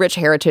a really rich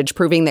heritage,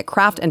 proving that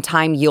craft and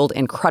time yield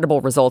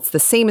incredible results. The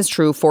same is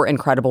true for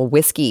incredible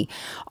whiskey.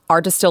 Our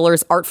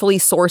distillers artfully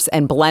source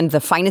and blend the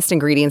finest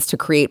ingredients to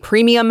create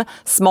premium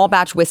small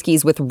batch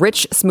whiskeys with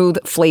rich, smooth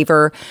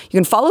flavor. You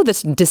can follow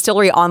this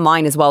distillery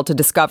online as well to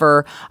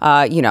discover,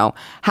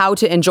 how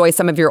to enjoy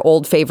some of your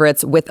old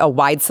favorites with a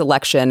wide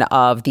selection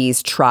of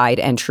these tried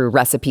and true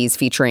recipes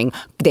featuring,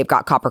 they've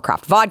got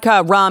Coppercraft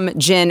vodka, rum,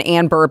 gin,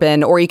 and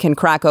bourbon, or you can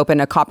crack open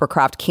a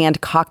Coppercraft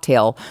canned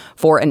cocktail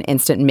for an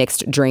instant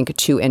mixed drink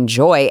to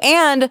enjoy.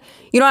 And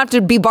you don't have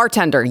to be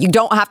bartender. You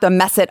don't have to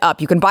mess it up.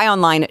 You can buy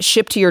online,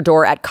 ship to your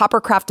door at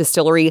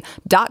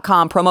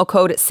coppercraftdistillery.com, promo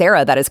code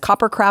Sarah. That is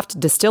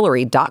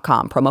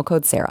coppercraftdistillery.com, promo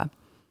code Sarah.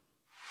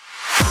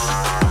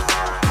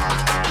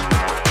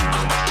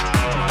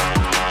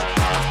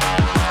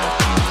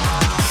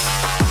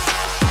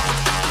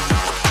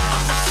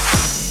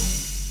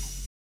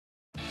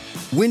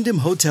 Wyndham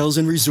Hotels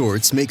and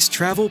Resorts makes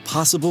travel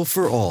possible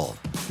for all.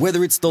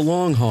 Whether it's the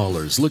long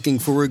haulers looking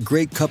for a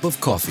great cup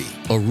of coffee,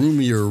 a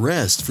roomier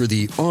rest for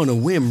the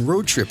on-a-whim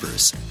road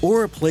trippers,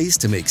 or a place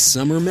to make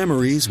summer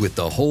memories with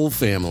the whole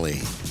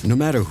family. No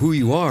matter who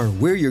you are,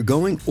 where you're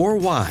going, or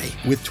why,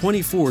 with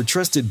 24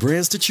 trusted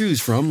brands to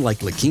choose from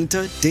like La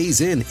Quinta,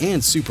 Days Inn,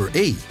 and Super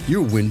 8,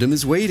 your Wyndham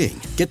is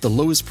waiting. Get the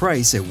lowest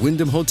price at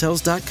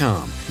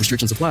WyndhamHotels.com.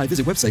 Restrictions apply.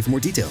 Visit website for more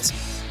details.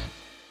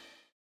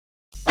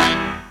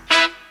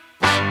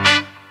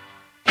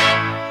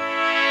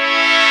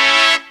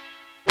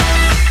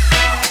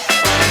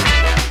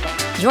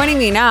 Joining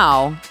me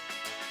now,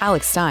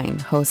 Alex Stein,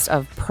 host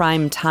of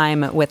Prime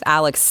Time with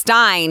Alex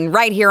Stein,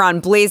 right here on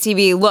Blaze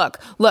TV. Look.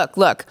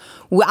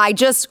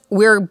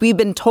 We've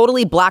been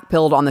totally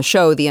blackpilled on the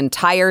show the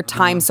entire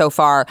time so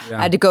far. Yeah.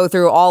 I had to go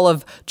through all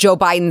of Joe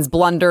Biden's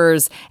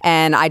blunders,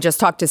 and I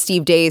just talked to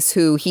Steve Deace,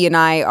 who he and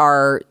I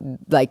are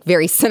like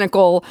very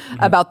cynical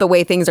about the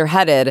way things are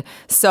headed.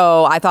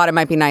 So I thought it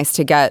might be nice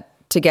to get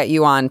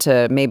you on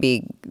to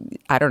maybe,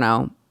 I don't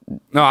know.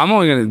 No, I'm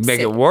only going to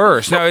make it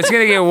worse. No, it's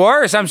going to get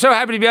worse. I'm so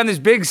happy to be on this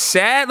big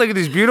set. Look at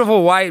these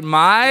beautiful white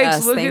mics.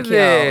 Yes, Look at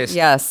this.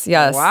 Yes.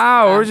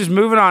 Wow, we're just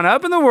moving on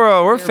up in the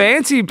world. We're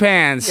fancy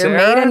pants. Your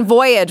maiden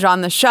voyage on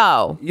the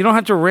show. You don't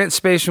have to rent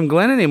space from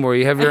Glenn anymore.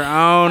 You have your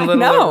own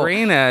little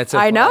arena.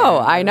 I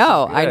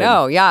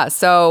know. Yeah.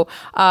 So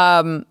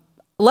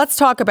let's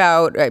talk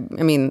about,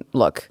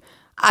 look,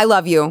 I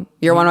love you.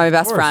 You're one of my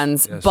best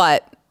friends, yes.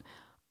 But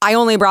I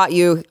only brought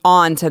you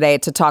on today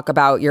to talk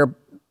about your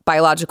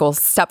biological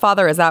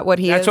stepfather. Is that what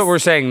he is? That's what we're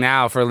saying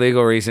now for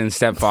legal reasons,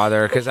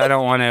 stepfather, because I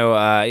don't want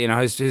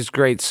to, his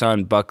great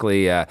son,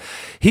 Buckley,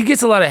 he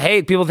gets a lot of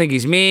hate. People think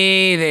he's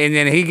mean, and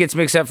then he gets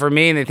mixed up for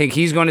me, and they think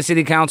he's going to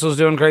city councils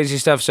doing crazy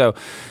stuff. So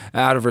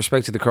out of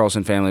respect to the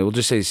Carlson family, we'll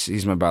just say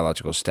he's my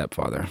biological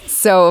stepfather.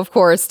 So, of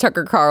course,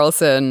 Tucker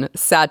Carlson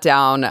sat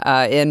down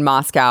in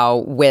Moscow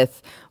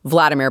with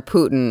Vladimir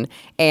Putin,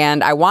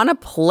 and I want to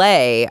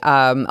play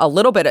a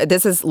little bit.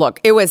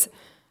 It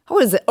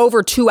was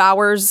over 2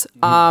 hours.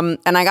 And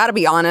I got to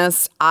be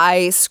honest,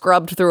 I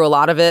scrubbed through a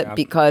lot of it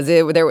because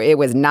it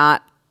was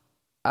not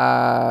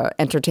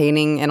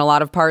entertaining in a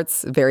lot of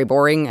parts, very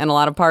boring in a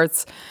lot of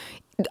parts.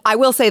 I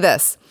will say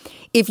this.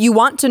 If you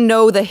want to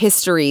know the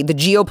history, the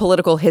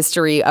geopolitical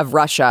history of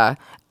Russia,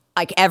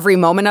 like every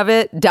moment of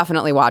it,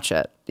 definitely watch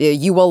it.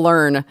 You will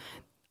learn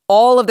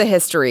all of the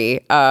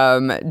history,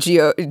 the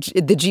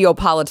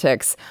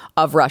geopolitics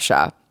of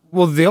Russia.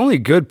 Well, the only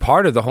good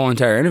part of the whole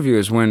entire interview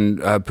is when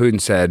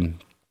Putin said,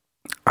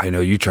 I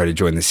know you tried to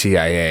join the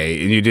CIA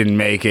and you didn't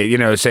make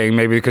it, saying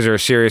maybe because they're a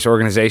serious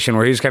organization,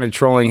 where he was kind of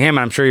trolling him.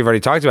 And I'm sure you've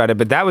already talked about it,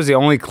 but that was the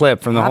only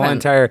clip from the whole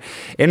entire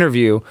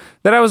interview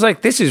that I was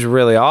like, this is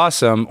really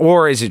awesome.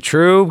 Or is it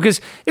true?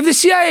 Because if the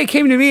CIA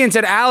came to me and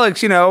said,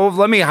 Alex,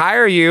 let me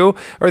hire you,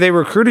 or they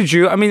recruited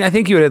you, I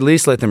think you would at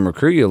least let them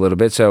recruit you a little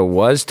bit. So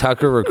was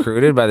Tucker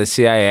recruited by the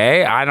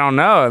CIA? I don't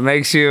know. It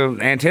makes you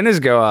antennas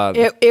go up.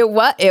 It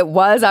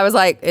was. I was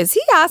like, is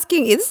he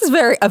asking? This is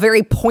a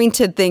very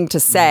pointed thing to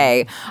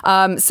say.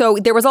 So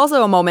there was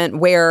also a moment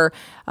where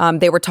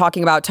they were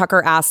talking about,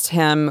 Tucker asked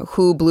him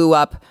who blew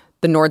up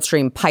the Nord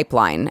Stream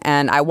pipeline.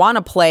 And I want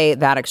to play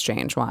that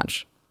exchange.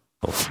 Watch.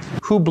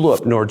 Who blew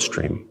up Nord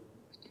Stream?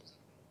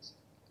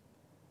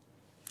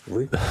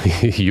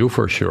 You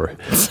for sure.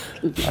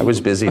 I was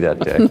busy that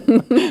day.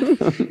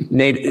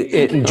 Nate,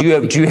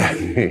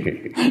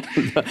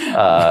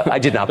 I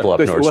did not blow up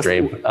Nord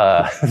Stream.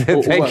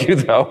 Thank you,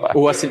 though.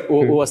 У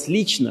вас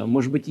лично,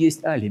 может быть,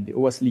 есть алиби.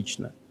 У вас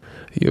лично.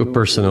 You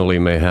personally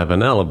may have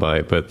an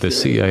alibi, but the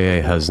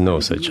CIA has no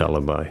such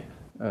alibi.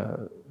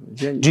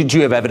 Do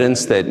you have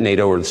evidence that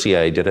NATO or the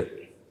CIA did it?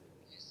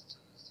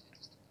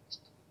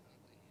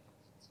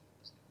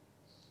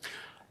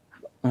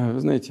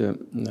 Вы знаете,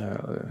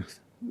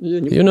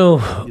 You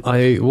know,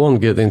 I won't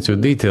get into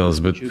details,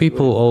 but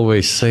people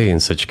always say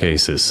in such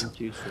cases,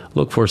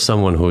 look for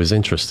someone who is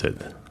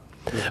interested.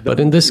 But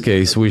in this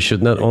case, we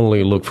should not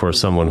only look for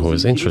someone who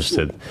is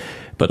interested,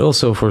 but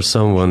also for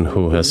someone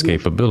who has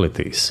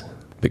capabilities.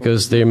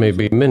 Because there may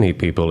be many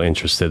people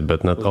interested,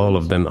 but not all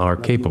of them are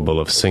capable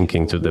of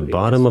sinking to the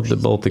bottom of the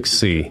Baltic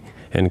Sea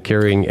and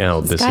carrying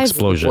out this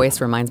explosion. His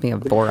voice reminds me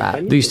of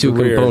Borat. These two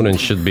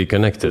components should be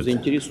connected.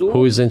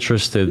 Who is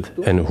interested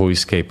and who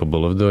is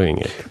capable of doing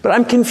it. But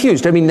I'm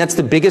confused. I mean, that's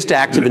the biggest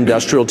act of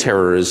industrial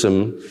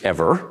terrorism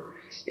ever,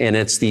 and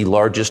it's the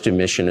largest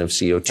emission of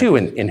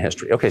CO2 in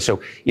history. Okay,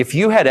 so if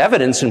you had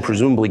evidence, and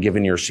presumably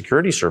given your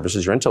security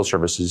services, your intel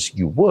services,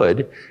 you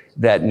would,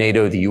 that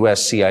NATO, the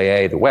US,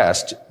 CIA, the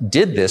West,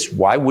 did this,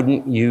 why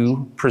wouldn't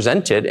you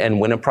present it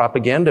and win a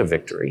propaganda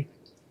victory?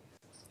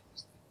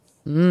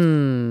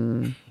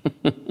 В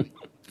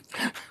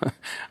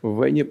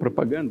войне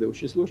пропаганды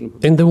очень сложно.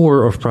 In the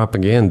war of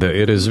propaganda,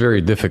 it is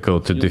very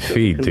difficult to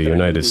defeat the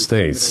United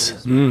States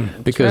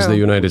because the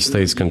United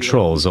States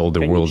controls all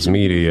the world's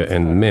media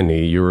and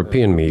many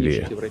European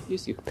media.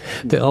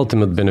 The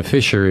ultimate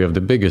beneficiary of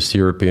the biggest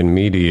European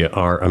media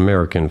are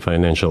American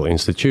financial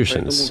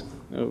institutions.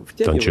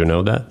 Don't you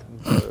know that?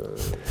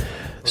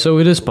 So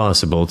it is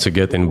possible to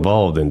get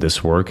involved in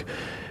this work,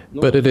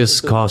 but it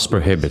is cost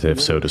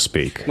prohibitive, so to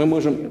speak.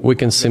 We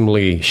can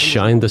simply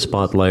shine the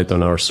spotlight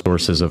on our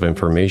sources of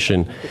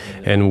information,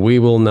 and we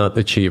will not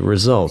achieve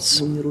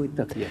results.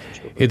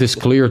 It is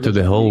clear to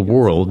the whole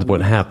world what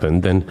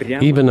happened, and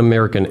even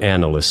American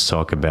analysts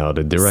talk about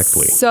it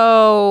directly.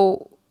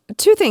 So,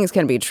 two things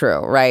can be true,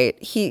 right?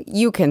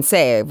 You can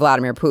say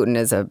Vladimir Putin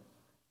is a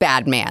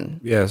bad man.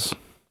 Yes.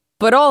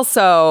 But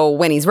also,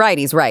 when he's right,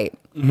 he's right.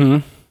 Mm-hmm.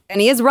 And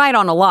he is right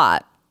on a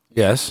lot.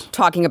 Yes.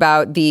 Talking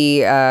about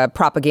the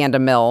propaganda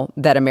mill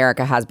that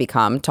America has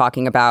become,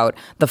 talking about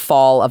the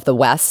fall of the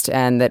West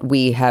and that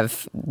we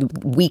have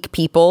weak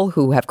people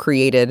who have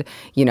created,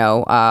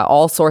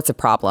 all sorts of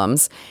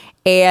problems.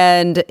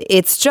 And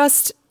it's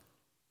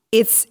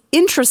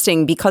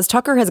interesting because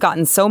Tucker has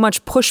gotten so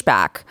much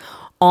pushback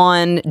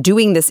on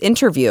doing this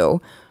interview.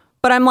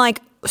 But I'm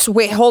like, so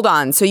wait, hold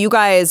on. So you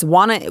guys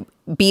want to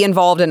be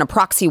involved in a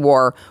proxy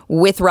war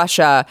with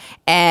Russia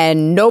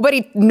and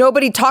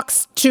nobody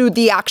talks to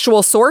the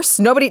actual source?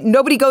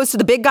 Nobody goes to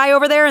the big guy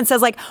over there and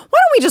says, like, why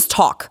don't we just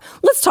talk?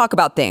 Let's talk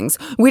about things.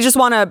 We just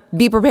want to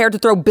be prepared to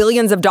throw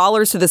billions of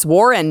dollars to this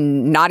war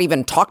and not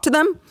even talk to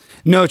them?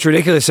 No, it's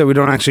ridiculous that we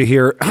don't actually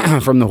hear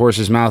from the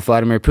horse's mouth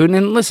Vladimir Putin.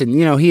 And listen,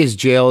 he has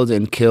jailed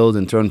and killed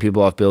and thrown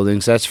people off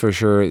buildings. That's for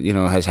sure,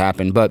 has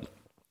happened. But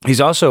he's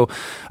also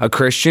a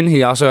Christian.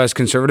 He also has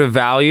conservative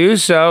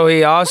values. So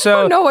he also...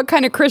 I don't know what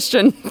kind of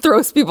Christian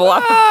throws people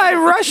off.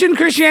 Russian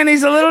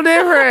Christianity's a little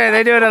different.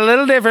 They do it a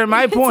little different.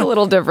 It's a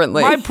little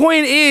differently. My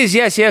point is,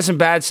 yes, he has some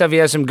bad stuff. He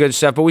has some good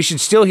stuff. But we should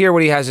still hear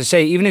what he has to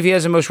say, even if he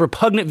has the most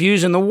repugnant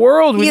views in the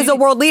world. He is a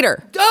world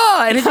leader.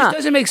 And it just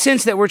doesn't make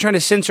sense that we're trying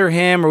to censor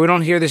him or we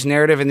don't hear this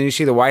narrative. And then you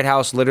see the White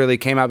House literally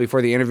came out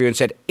before the interview and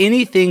said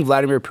anything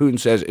Vladimir Putin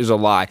says is a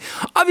lie.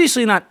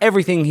 Obviously, not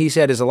everything he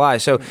said is a lie.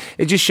 So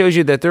it just shows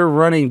you that they're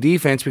running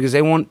defense because they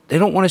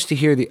don't want us to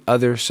hear the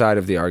other side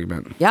of the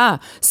argument. Yeah.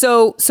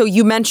 So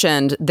you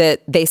mentioned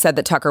that they said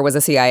that Tucker was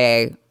a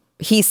CIA.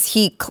 He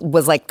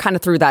was like kind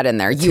of threw that in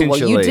there. You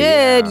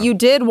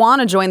did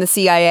want to join the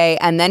CIA,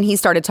 and then he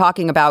started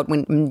talking about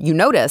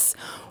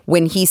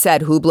when he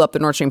said who blew up the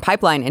Nord Stream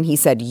pipeline, and he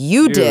said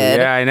you did.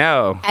 Yeah, I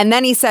know. And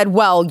then he said,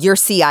 well, you're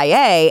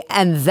CIA,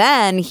 and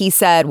then he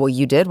said, well,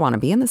 you did want to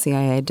be in the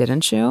CIA,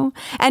 didn't you?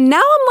 And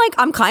now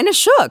I'm kind of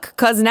shook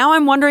because now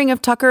I'm wondering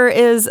if Tucker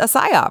is a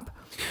psyop.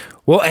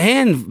 Well,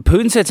 and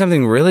Putin said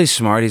something really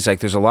smart. He's like,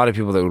 there's a lot of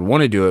people that would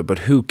want to do it, but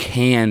who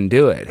can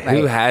do it? Right.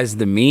 Who has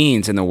the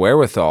means and the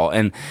wherewithal?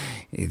 And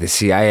the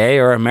CIA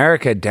or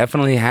America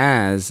definitely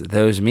has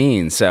those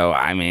means. So,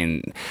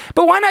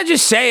 but why not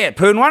just say it,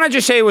 Putin? Why not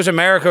just say it was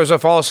America, it was a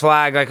false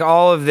flag? Like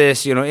all of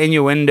this,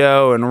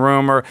 innuendo and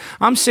rumor.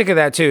 I'm sick of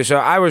that too. So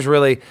I was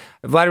really,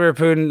 Vladimir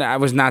Putin, I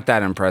was not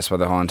that impressed by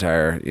the whole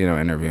entire,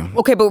 interview.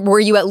 Okay, but were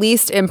you at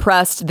least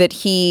impressed that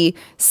he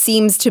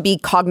seems to be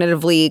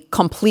cognitively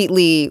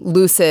completely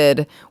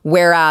lucid,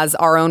 whereas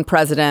our own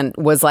president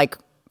was like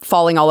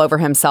falling all over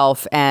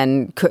himself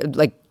and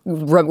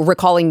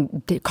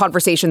recalling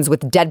conversations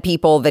with dead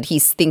people that he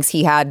thinks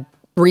he had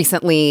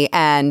recently,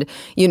 and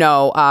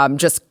I'm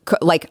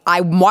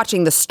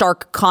watching the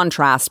stark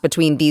contrast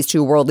between these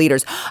two world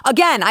leaders.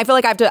 Again, I feel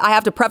like I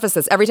have to preface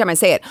this every time I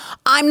say it.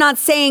 I'm not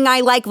saying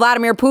I like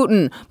Vladimir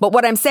Putin, but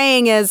what I'm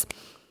saying is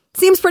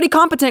seems pretty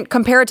competent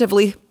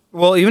comparatively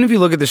Well, even if you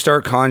look at the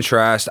stark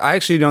contrast, I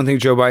actually don't think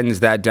Joe Biden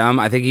is that dumb.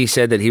 I think he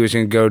said that he was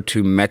going to go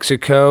to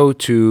Mexico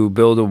to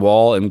build a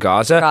wall in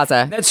Gaza.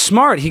 That's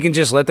smart. He can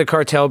just let the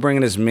cartel bring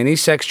in as many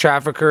sex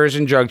traffickers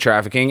and drug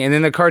trafficking, and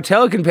then the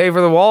cartel can pay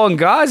for the wall in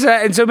Gaza.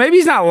 And so maybe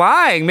he's not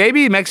lying.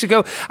 Maybe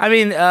Mexico, I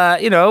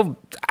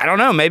don't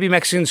know. Maybe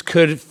Mexicans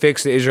could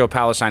fix the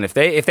Israel-Palestine. If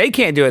they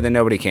can't do it, then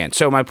nobody can.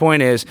 So my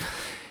point is,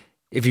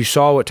 if you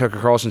saw what Tucker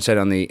Carlson said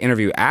on the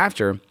interview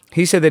after,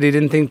 he said that he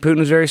didn't think Putin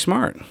was very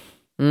smart.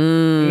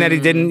 And that he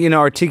didn't,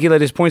 articulate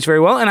his points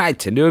very well. And I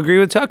tend to agree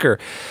with Tucker.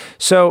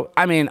 So,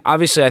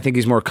 obviously, I think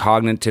he's more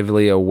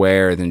cognitively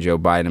aware than Joe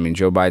Biden.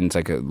 Joe Biden's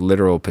like a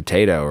literal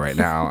potato right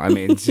now.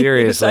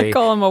 Seriously. I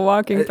call him a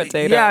walking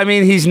potato. Yeah,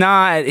 he's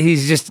not.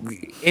 He's just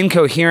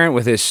incoherent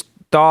with his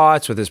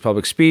thoughts, with his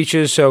public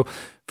speeches. So,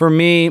 for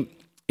me,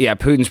 yeah,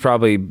 Putin's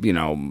probably,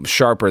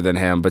 sharper than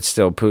him, but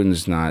still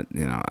Putin's not,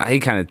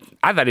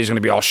 I thought he was going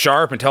to be all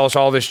sharp and tell us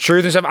all this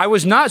truth and stuff. I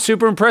was not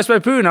super impressed by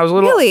Putin. I was a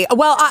little... Really?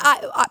 Well,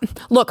 I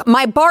look,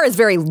 my bar is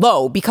very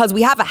low because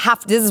we have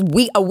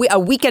a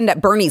weekend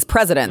at Bernie's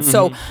president.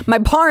 So my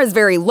bar is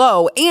very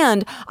low.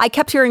 And I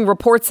kept hearing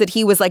reports that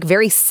he was like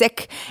very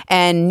sick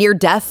and near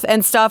death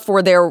and stuff,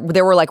 where there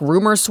were like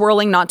rumors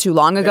swirling not too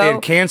long ago. He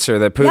had cancer,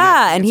 that Putin.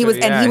 Yeah, and he was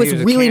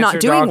really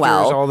not doing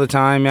well all the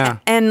time. Yeah.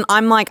 And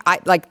I'm like,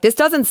 this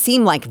doesn't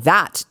seem like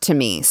that to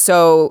me.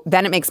 So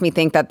then it makes me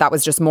think that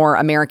was just more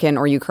American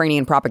or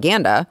Ukrainian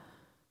propaganda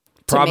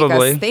to make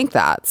us think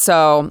that.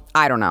 So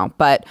I don't know,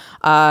 but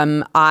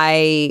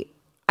I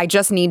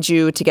just need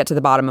you to get to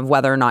the bottom of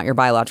whether or not your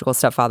biological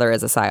stepfather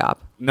is a psyop.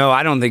 No,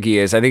 I don't think he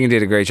is. I think he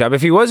did a great job.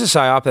 If he was a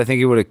psyop, I think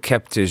he would have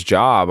kept his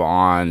job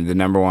on the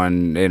number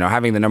one,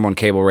 having the number one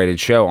cable rated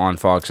show on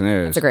Fox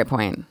News. That's a great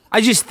point.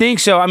 I just think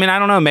so. I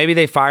don't know. Maybe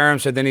they fire him,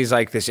 so then he's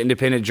like this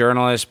independent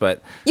journalist,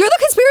 but... You're the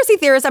conspiracy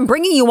theorist. I'm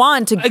bringing you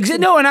on to...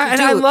 No, and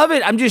I love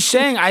it. I'm just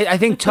saying, I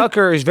think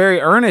Tucker is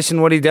very earnest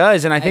in what he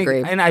does, and I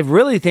agree. And I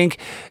really think,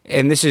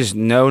 and this is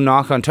no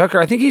knock on Tucker,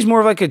 I think he's more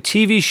of like a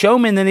TV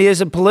showman than he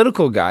is a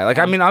political guy.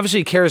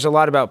 Obviously he cares a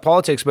lot about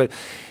politics, but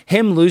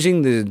him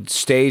losing the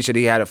stage that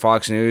he had at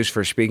Fox News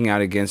for speaking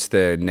out against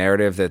the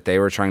narrative that they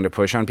were trying to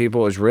push on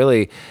people is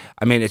really,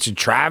 it's a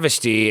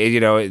travesty.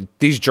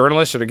 These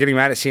journalists that are getting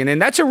mad at CNN,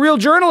 that's a real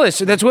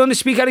journalist that's willing to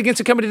speak out against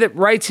a company that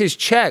writes his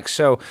checks.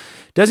 So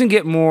doesn't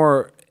get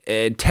more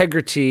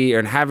integrity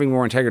and having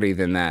more integrity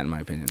than that, in my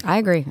opinion. I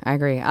agree.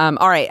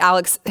 All right,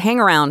 Alex, hang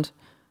around.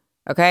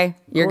 Okay,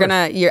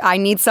 I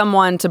need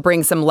someone to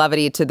bring some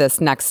levity to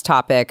this next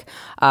topic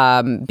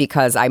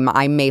because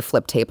I may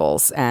flip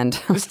tables and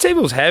this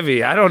table's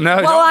heavy. I don't know.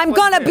 Well, I'm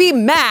gonna be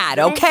mad.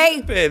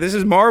 Okay, this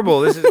is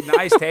marble. This is a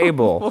nice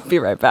table. We'll be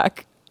right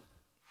back.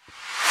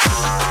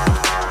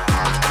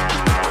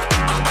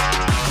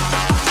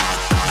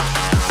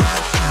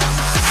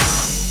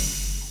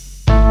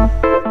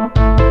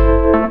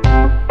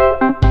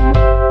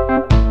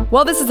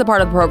 Well, this is the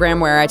part of the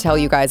program where I tell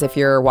you guys, if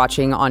you're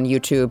watching on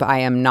YouTube, I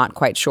am not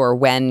quite sure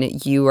when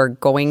you are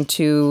going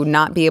to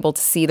not be able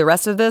to see the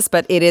rest of this,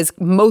 but it is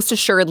most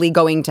assuredly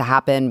going to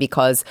happen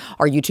because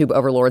our YouTube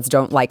overlords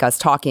don't like us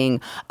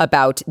talking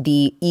about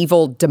the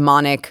evil,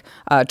 demonic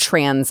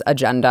trans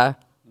agenda.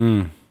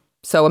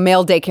 So a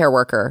male daycare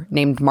worker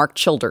named Mark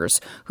Childers,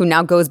 who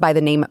now goes by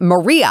the name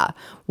Maria,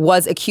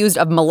 was accused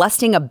of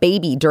molesting a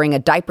baby during a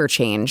diaper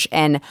change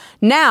and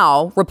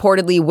now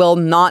reportedly will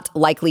not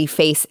likely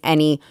face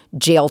any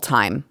jail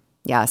time.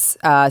 Yes.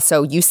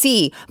 So you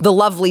see the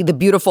lovely, the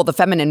beautiful, the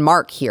feminine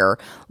Mark here.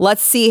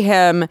 Let's see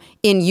him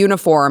in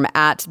uniform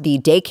at the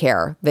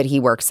daycare that he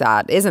works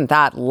at. Isn't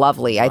that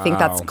lovely? Wow. I think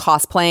that's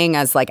cosplaying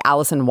as like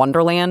Alice in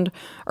Wonderland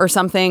or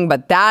something,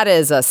 but that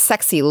is a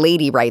sexy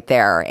lady right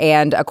there.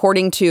 And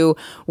according to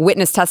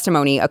witness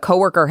testimony, a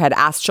coworker had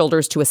asked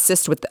Childers to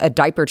assist with a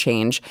diaper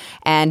change.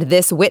 And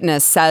this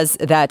witness says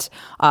that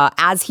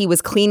as he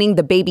was cleaning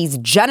the baby's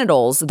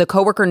genitals, the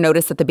coworker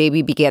noticed that the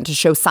baby began to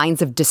show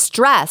signs of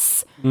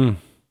distress.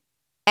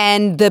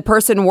 And the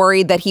person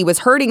worried that he was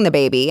hurting the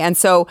baby. And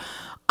so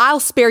I'll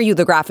spare you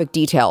the graphic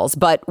details.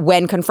 But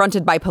when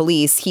confronted by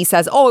police, he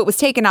says, it was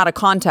taken out of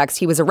context.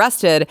 He was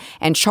arrested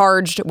and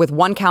charged with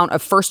 1 count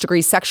of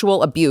first-degree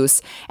sexual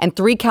abuse and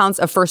 3 counts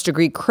of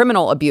first-degree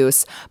criminal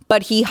abuse.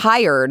 But he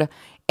hired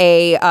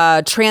a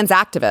trans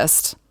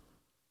activist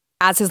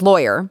as his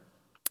lawyer.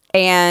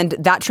 And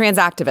that trans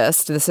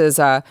activist, this is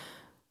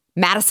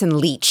Madison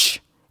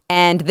Leach.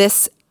 And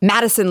this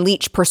Madison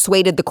Leach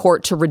persuaded the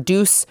court to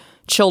reduce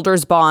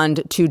Childers'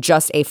 bond to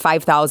just a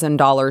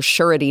 $5,000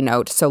 surety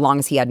note, so long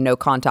as he had no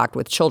contact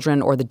with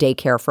children or the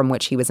daycare from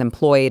which he was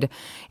employed.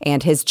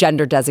 And his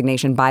gender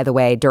designation, by the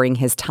way, during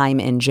his time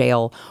in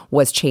jail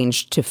was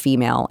changed to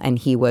female, and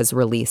he was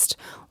released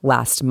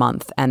last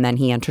month. And then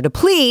he entered a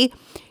plea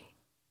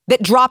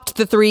that dropped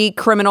the 3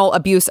 criminal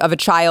abuse of a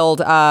child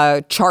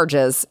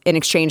charges in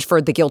exchange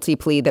for the guilty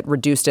plea that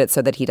reduced it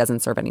so that he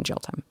doesn't serve any jail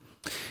time.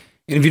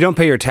 And if you don't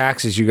pay your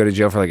taxes, you go to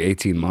jail for like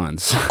 18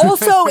 months.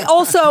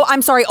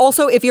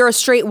 Also, if you're a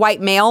straight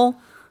white male,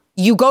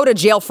 you go to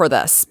jail for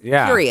this.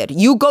 Yeah. Period.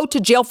 You go to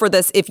jail for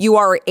this if you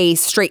are a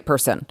straight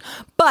person.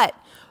 But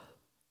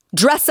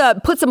dress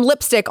up, put some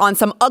lipstick on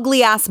some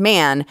ugly ass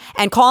man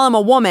and call him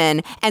a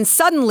woman, and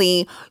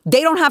suddenly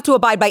they don't have to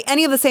abide by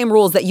any of the same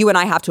rules that you and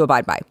I have to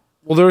abide by.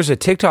 Well, there was a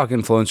TikTok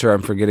influencer,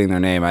 I'm forgetting their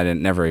name, I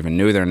never even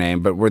knew their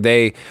name, but where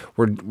they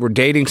were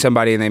dating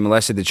somebody and they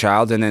molested the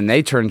child, and then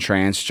they turned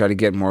trans to try to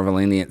get more of a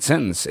lenient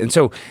sentence. And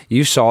so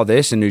you saw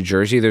this in New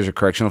Jersey. There's a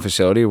correctional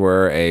facility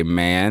where a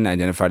man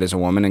identified as a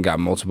woman and got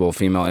multiple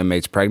female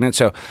inmates pregnant.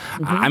 So,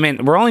 I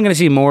mean, we're only going to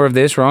see more of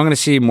this. We're only going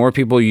to see more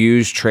people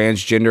use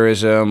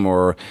transgenderism,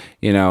 or,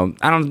 you know,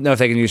 I don't know if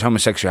they can use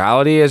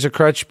homosexuality as a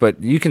crutch,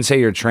 but you can say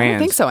you're trans. I don't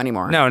think so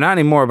anymore. No, not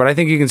anymore, but I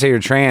think you can say you're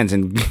trans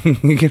and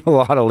you get a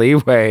lot of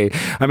leeway.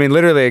 I mean,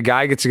 literally, a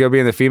guy gets to go be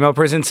in the female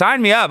prison.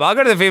 Sign me up. I'll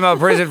go to the female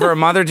prison for a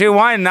month or two.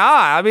 Why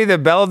not? I'll be the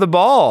belle of the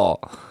ball.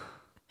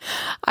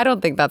 I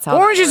don't think that's how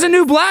Orange is the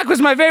New Black was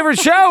my favorite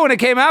show when it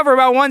came out for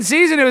about one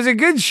season. It was a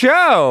good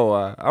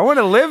show. I want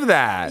to live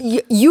that.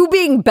 You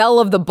being belle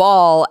of the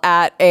ball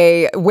at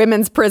a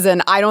women's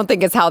prison, I don't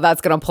think is how that's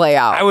going to play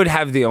out. I would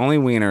have the only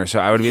wiener, so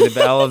I would be the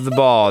belle of the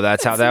ball.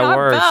 That's how that not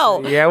works.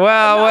 belle. Yeah,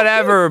 well,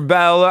 whatever,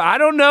 belle. I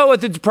don't know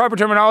what the proper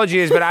terminology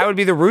is, but I would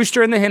be the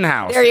rooster in the hen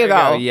house. There you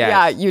go. Yes.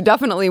 Yeah, you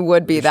definitely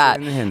would be Rooster that.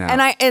 in the hen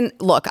house. And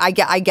look, I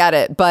get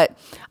it, but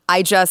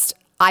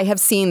I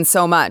have seen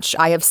so much.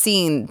 I have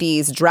seen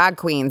these drag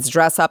queens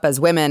dress up as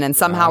women, and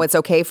somehow it's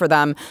okay for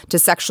them to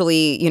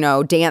sexually,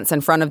 dance in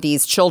front of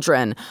these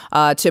children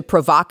to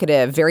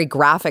provocative, very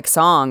graphic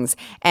songs,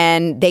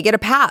 and they get a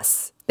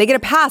pass. They get a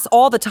pass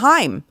all the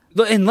time.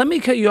 And let me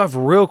cut you off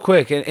real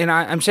quick. And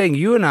I'm saying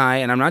you and I,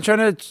 and I'm not trying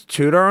to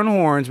toot our own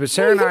horns, but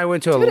Sarah and I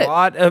went to a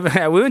lot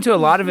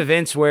of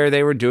events where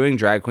they were doing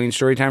drag queen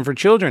story time for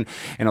children,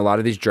 and a lot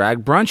of these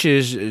drag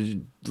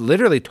brunches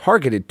literally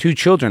targeted to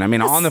children. I mean,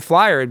 on the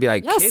flyer, it'd be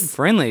like kid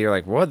friendly. You're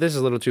like, what? This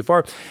is a little too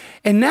far.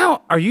 And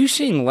now, are you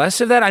seeing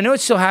less of that? I know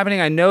it's still happening.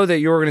 I know that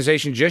your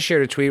organization just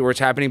shared a tweet where it's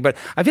happening, but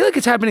I feel like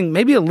it's happening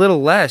maybe a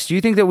little less. Do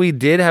you think that we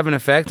did have an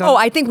effect on it?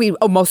 I think we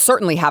most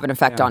certainly have an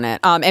effect on it.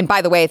 And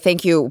by the way,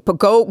 thank you. But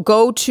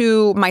go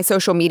to my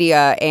social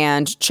media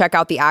and check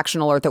out the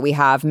action alert that we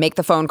have. Make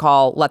the phone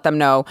call. Let them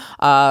know.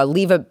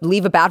 Leave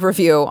a bad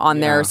review on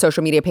their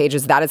social media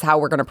pages. That is how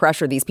we're going to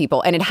pressure these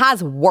people. And it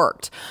has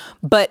worked.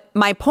 But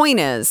my point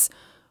is,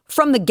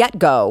 from the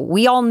get-go,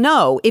 we all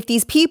know if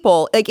these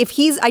people, like if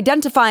he's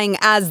identifying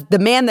as the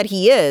man that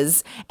he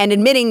is and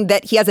admitting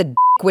that he has a dick,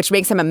 which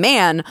makes him a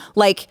man,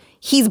 like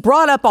he's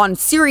brought up on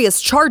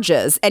serious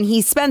charges and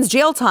he spends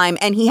jail time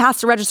and he has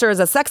to register as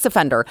a sex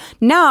offender.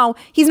 Now,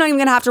 he's not even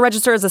going to have to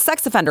register as a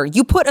sex offender.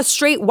 You put a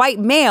straight white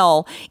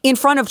male in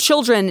front of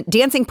children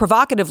dancing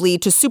provocatively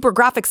to super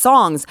graphic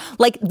songs,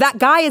 like that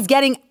guy is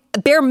getting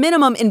bare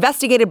minimum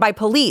investigated by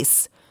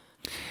police.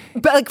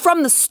 But like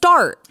from the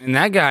start. And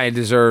that guy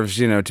deserves,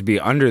 to be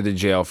under the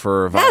jail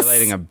for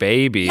violating a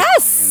baby.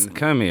 Yes.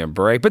 Cut me a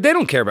break. But they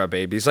don't care about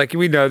babies. Like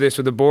we know this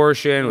with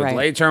abortion, with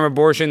late-term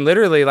abortion.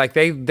 Literally, like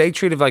they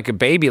treat it like a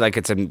baby, like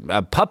it's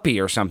a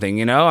puppy or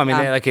something, I mean,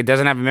 like it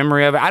doesn't have a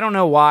memory of it. I don't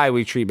know why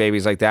we treat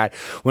babies like that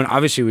when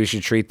obviously we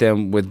should treat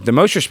them with the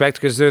most respect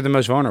because they're the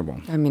most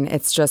vulnerable. I mean,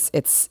 it's just,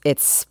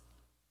 it's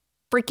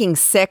freaking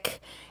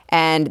sick.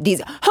 And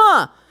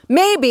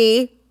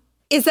maybe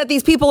is that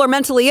these people are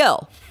mentally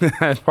ill.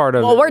 That's part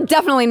of it. Well, we're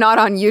definitely not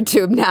on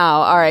YouTube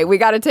now. All right, we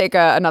got to take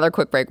another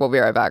quick break. We'll be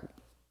right back.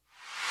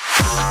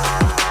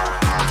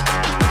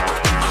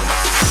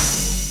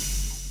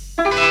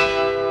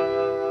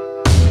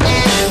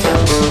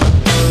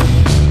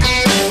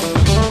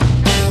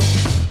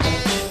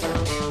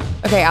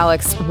 Okay,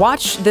 Alex,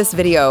 watch this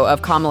video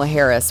of Kamala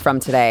Harris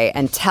from today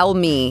and tell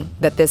me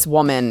that this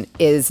woman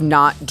is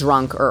not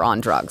drunk or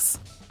on drugs.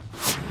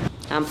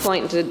 I'm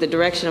pointing to the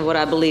direction of what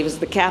I believe is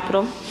the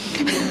Capitol.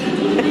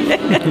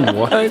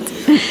 What?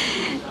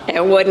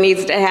 And what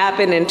needs to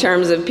happen in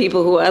terms of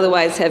people who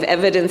otherwise have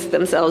evidenced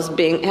themselves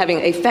having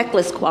a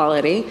feckless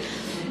quality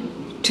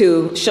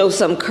to show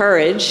some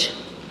courage,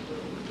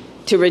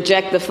 to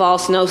reject the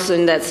false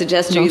notion that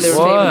suggests you're either in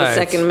favor of the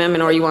Second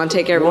Amendment or you want to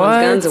take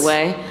everyone's guns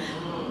away,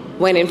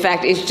 when in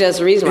fact it's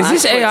just reasonable.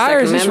 Is this AI or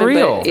is this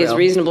real? It's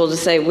reasonable to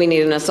say we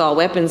need an assault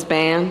weapons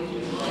ban.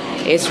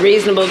 It's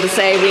reasonable to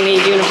say we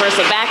need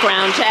universal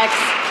background checks.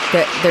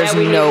 There's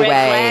no way.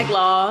 Red flag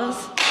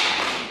laws.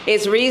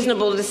 It's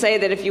reasonable to say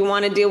that if you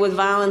want to deal with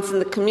violence in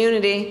the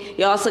community,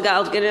 you also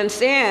got to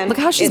understand. Look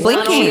how she's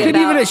blinking.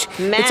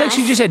 It's like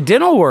she just had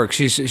dental work.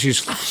 She's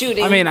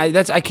shooting. I mean, I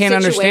can't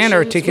understand or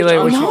articulate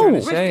what she's trying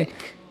to say.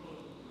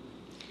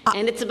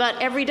 And it's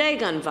about everyday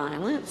gun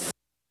violence.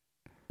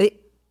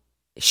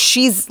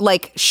 She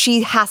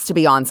has to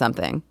be on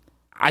something.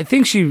 I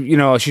think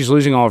she's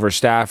losing all of her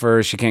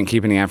staffers. She can't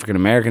keep any African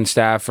American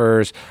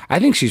staffers. I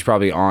think she's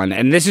probably on,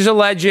 and this is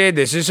alleged.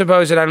 This is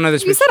supposed. I don't know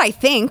this. You said I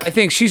think. I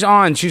think she's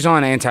on. She's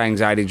on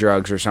anti-anxiety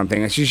drugs or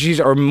something. She's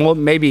or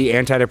maybe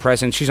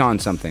antidepressants. She's on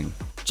something.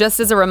 Just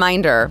as a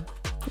reminder,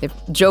 if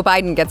Joe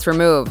Biden gets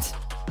removed,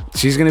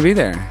 she's going to be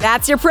there.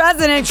 That's your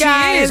president,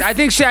 guys. She is. I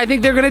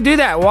think they're going to do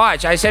that.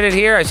 Watch. I said it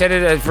here. I said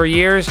it for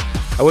years.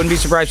 I wouldn't be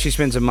surprised if she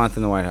spends a month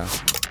in the White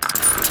House.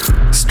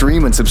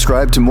 Stream and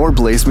subscribe to more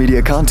Blaze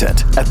Media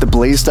content at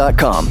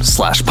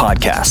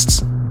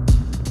theblaze.com/podcasts.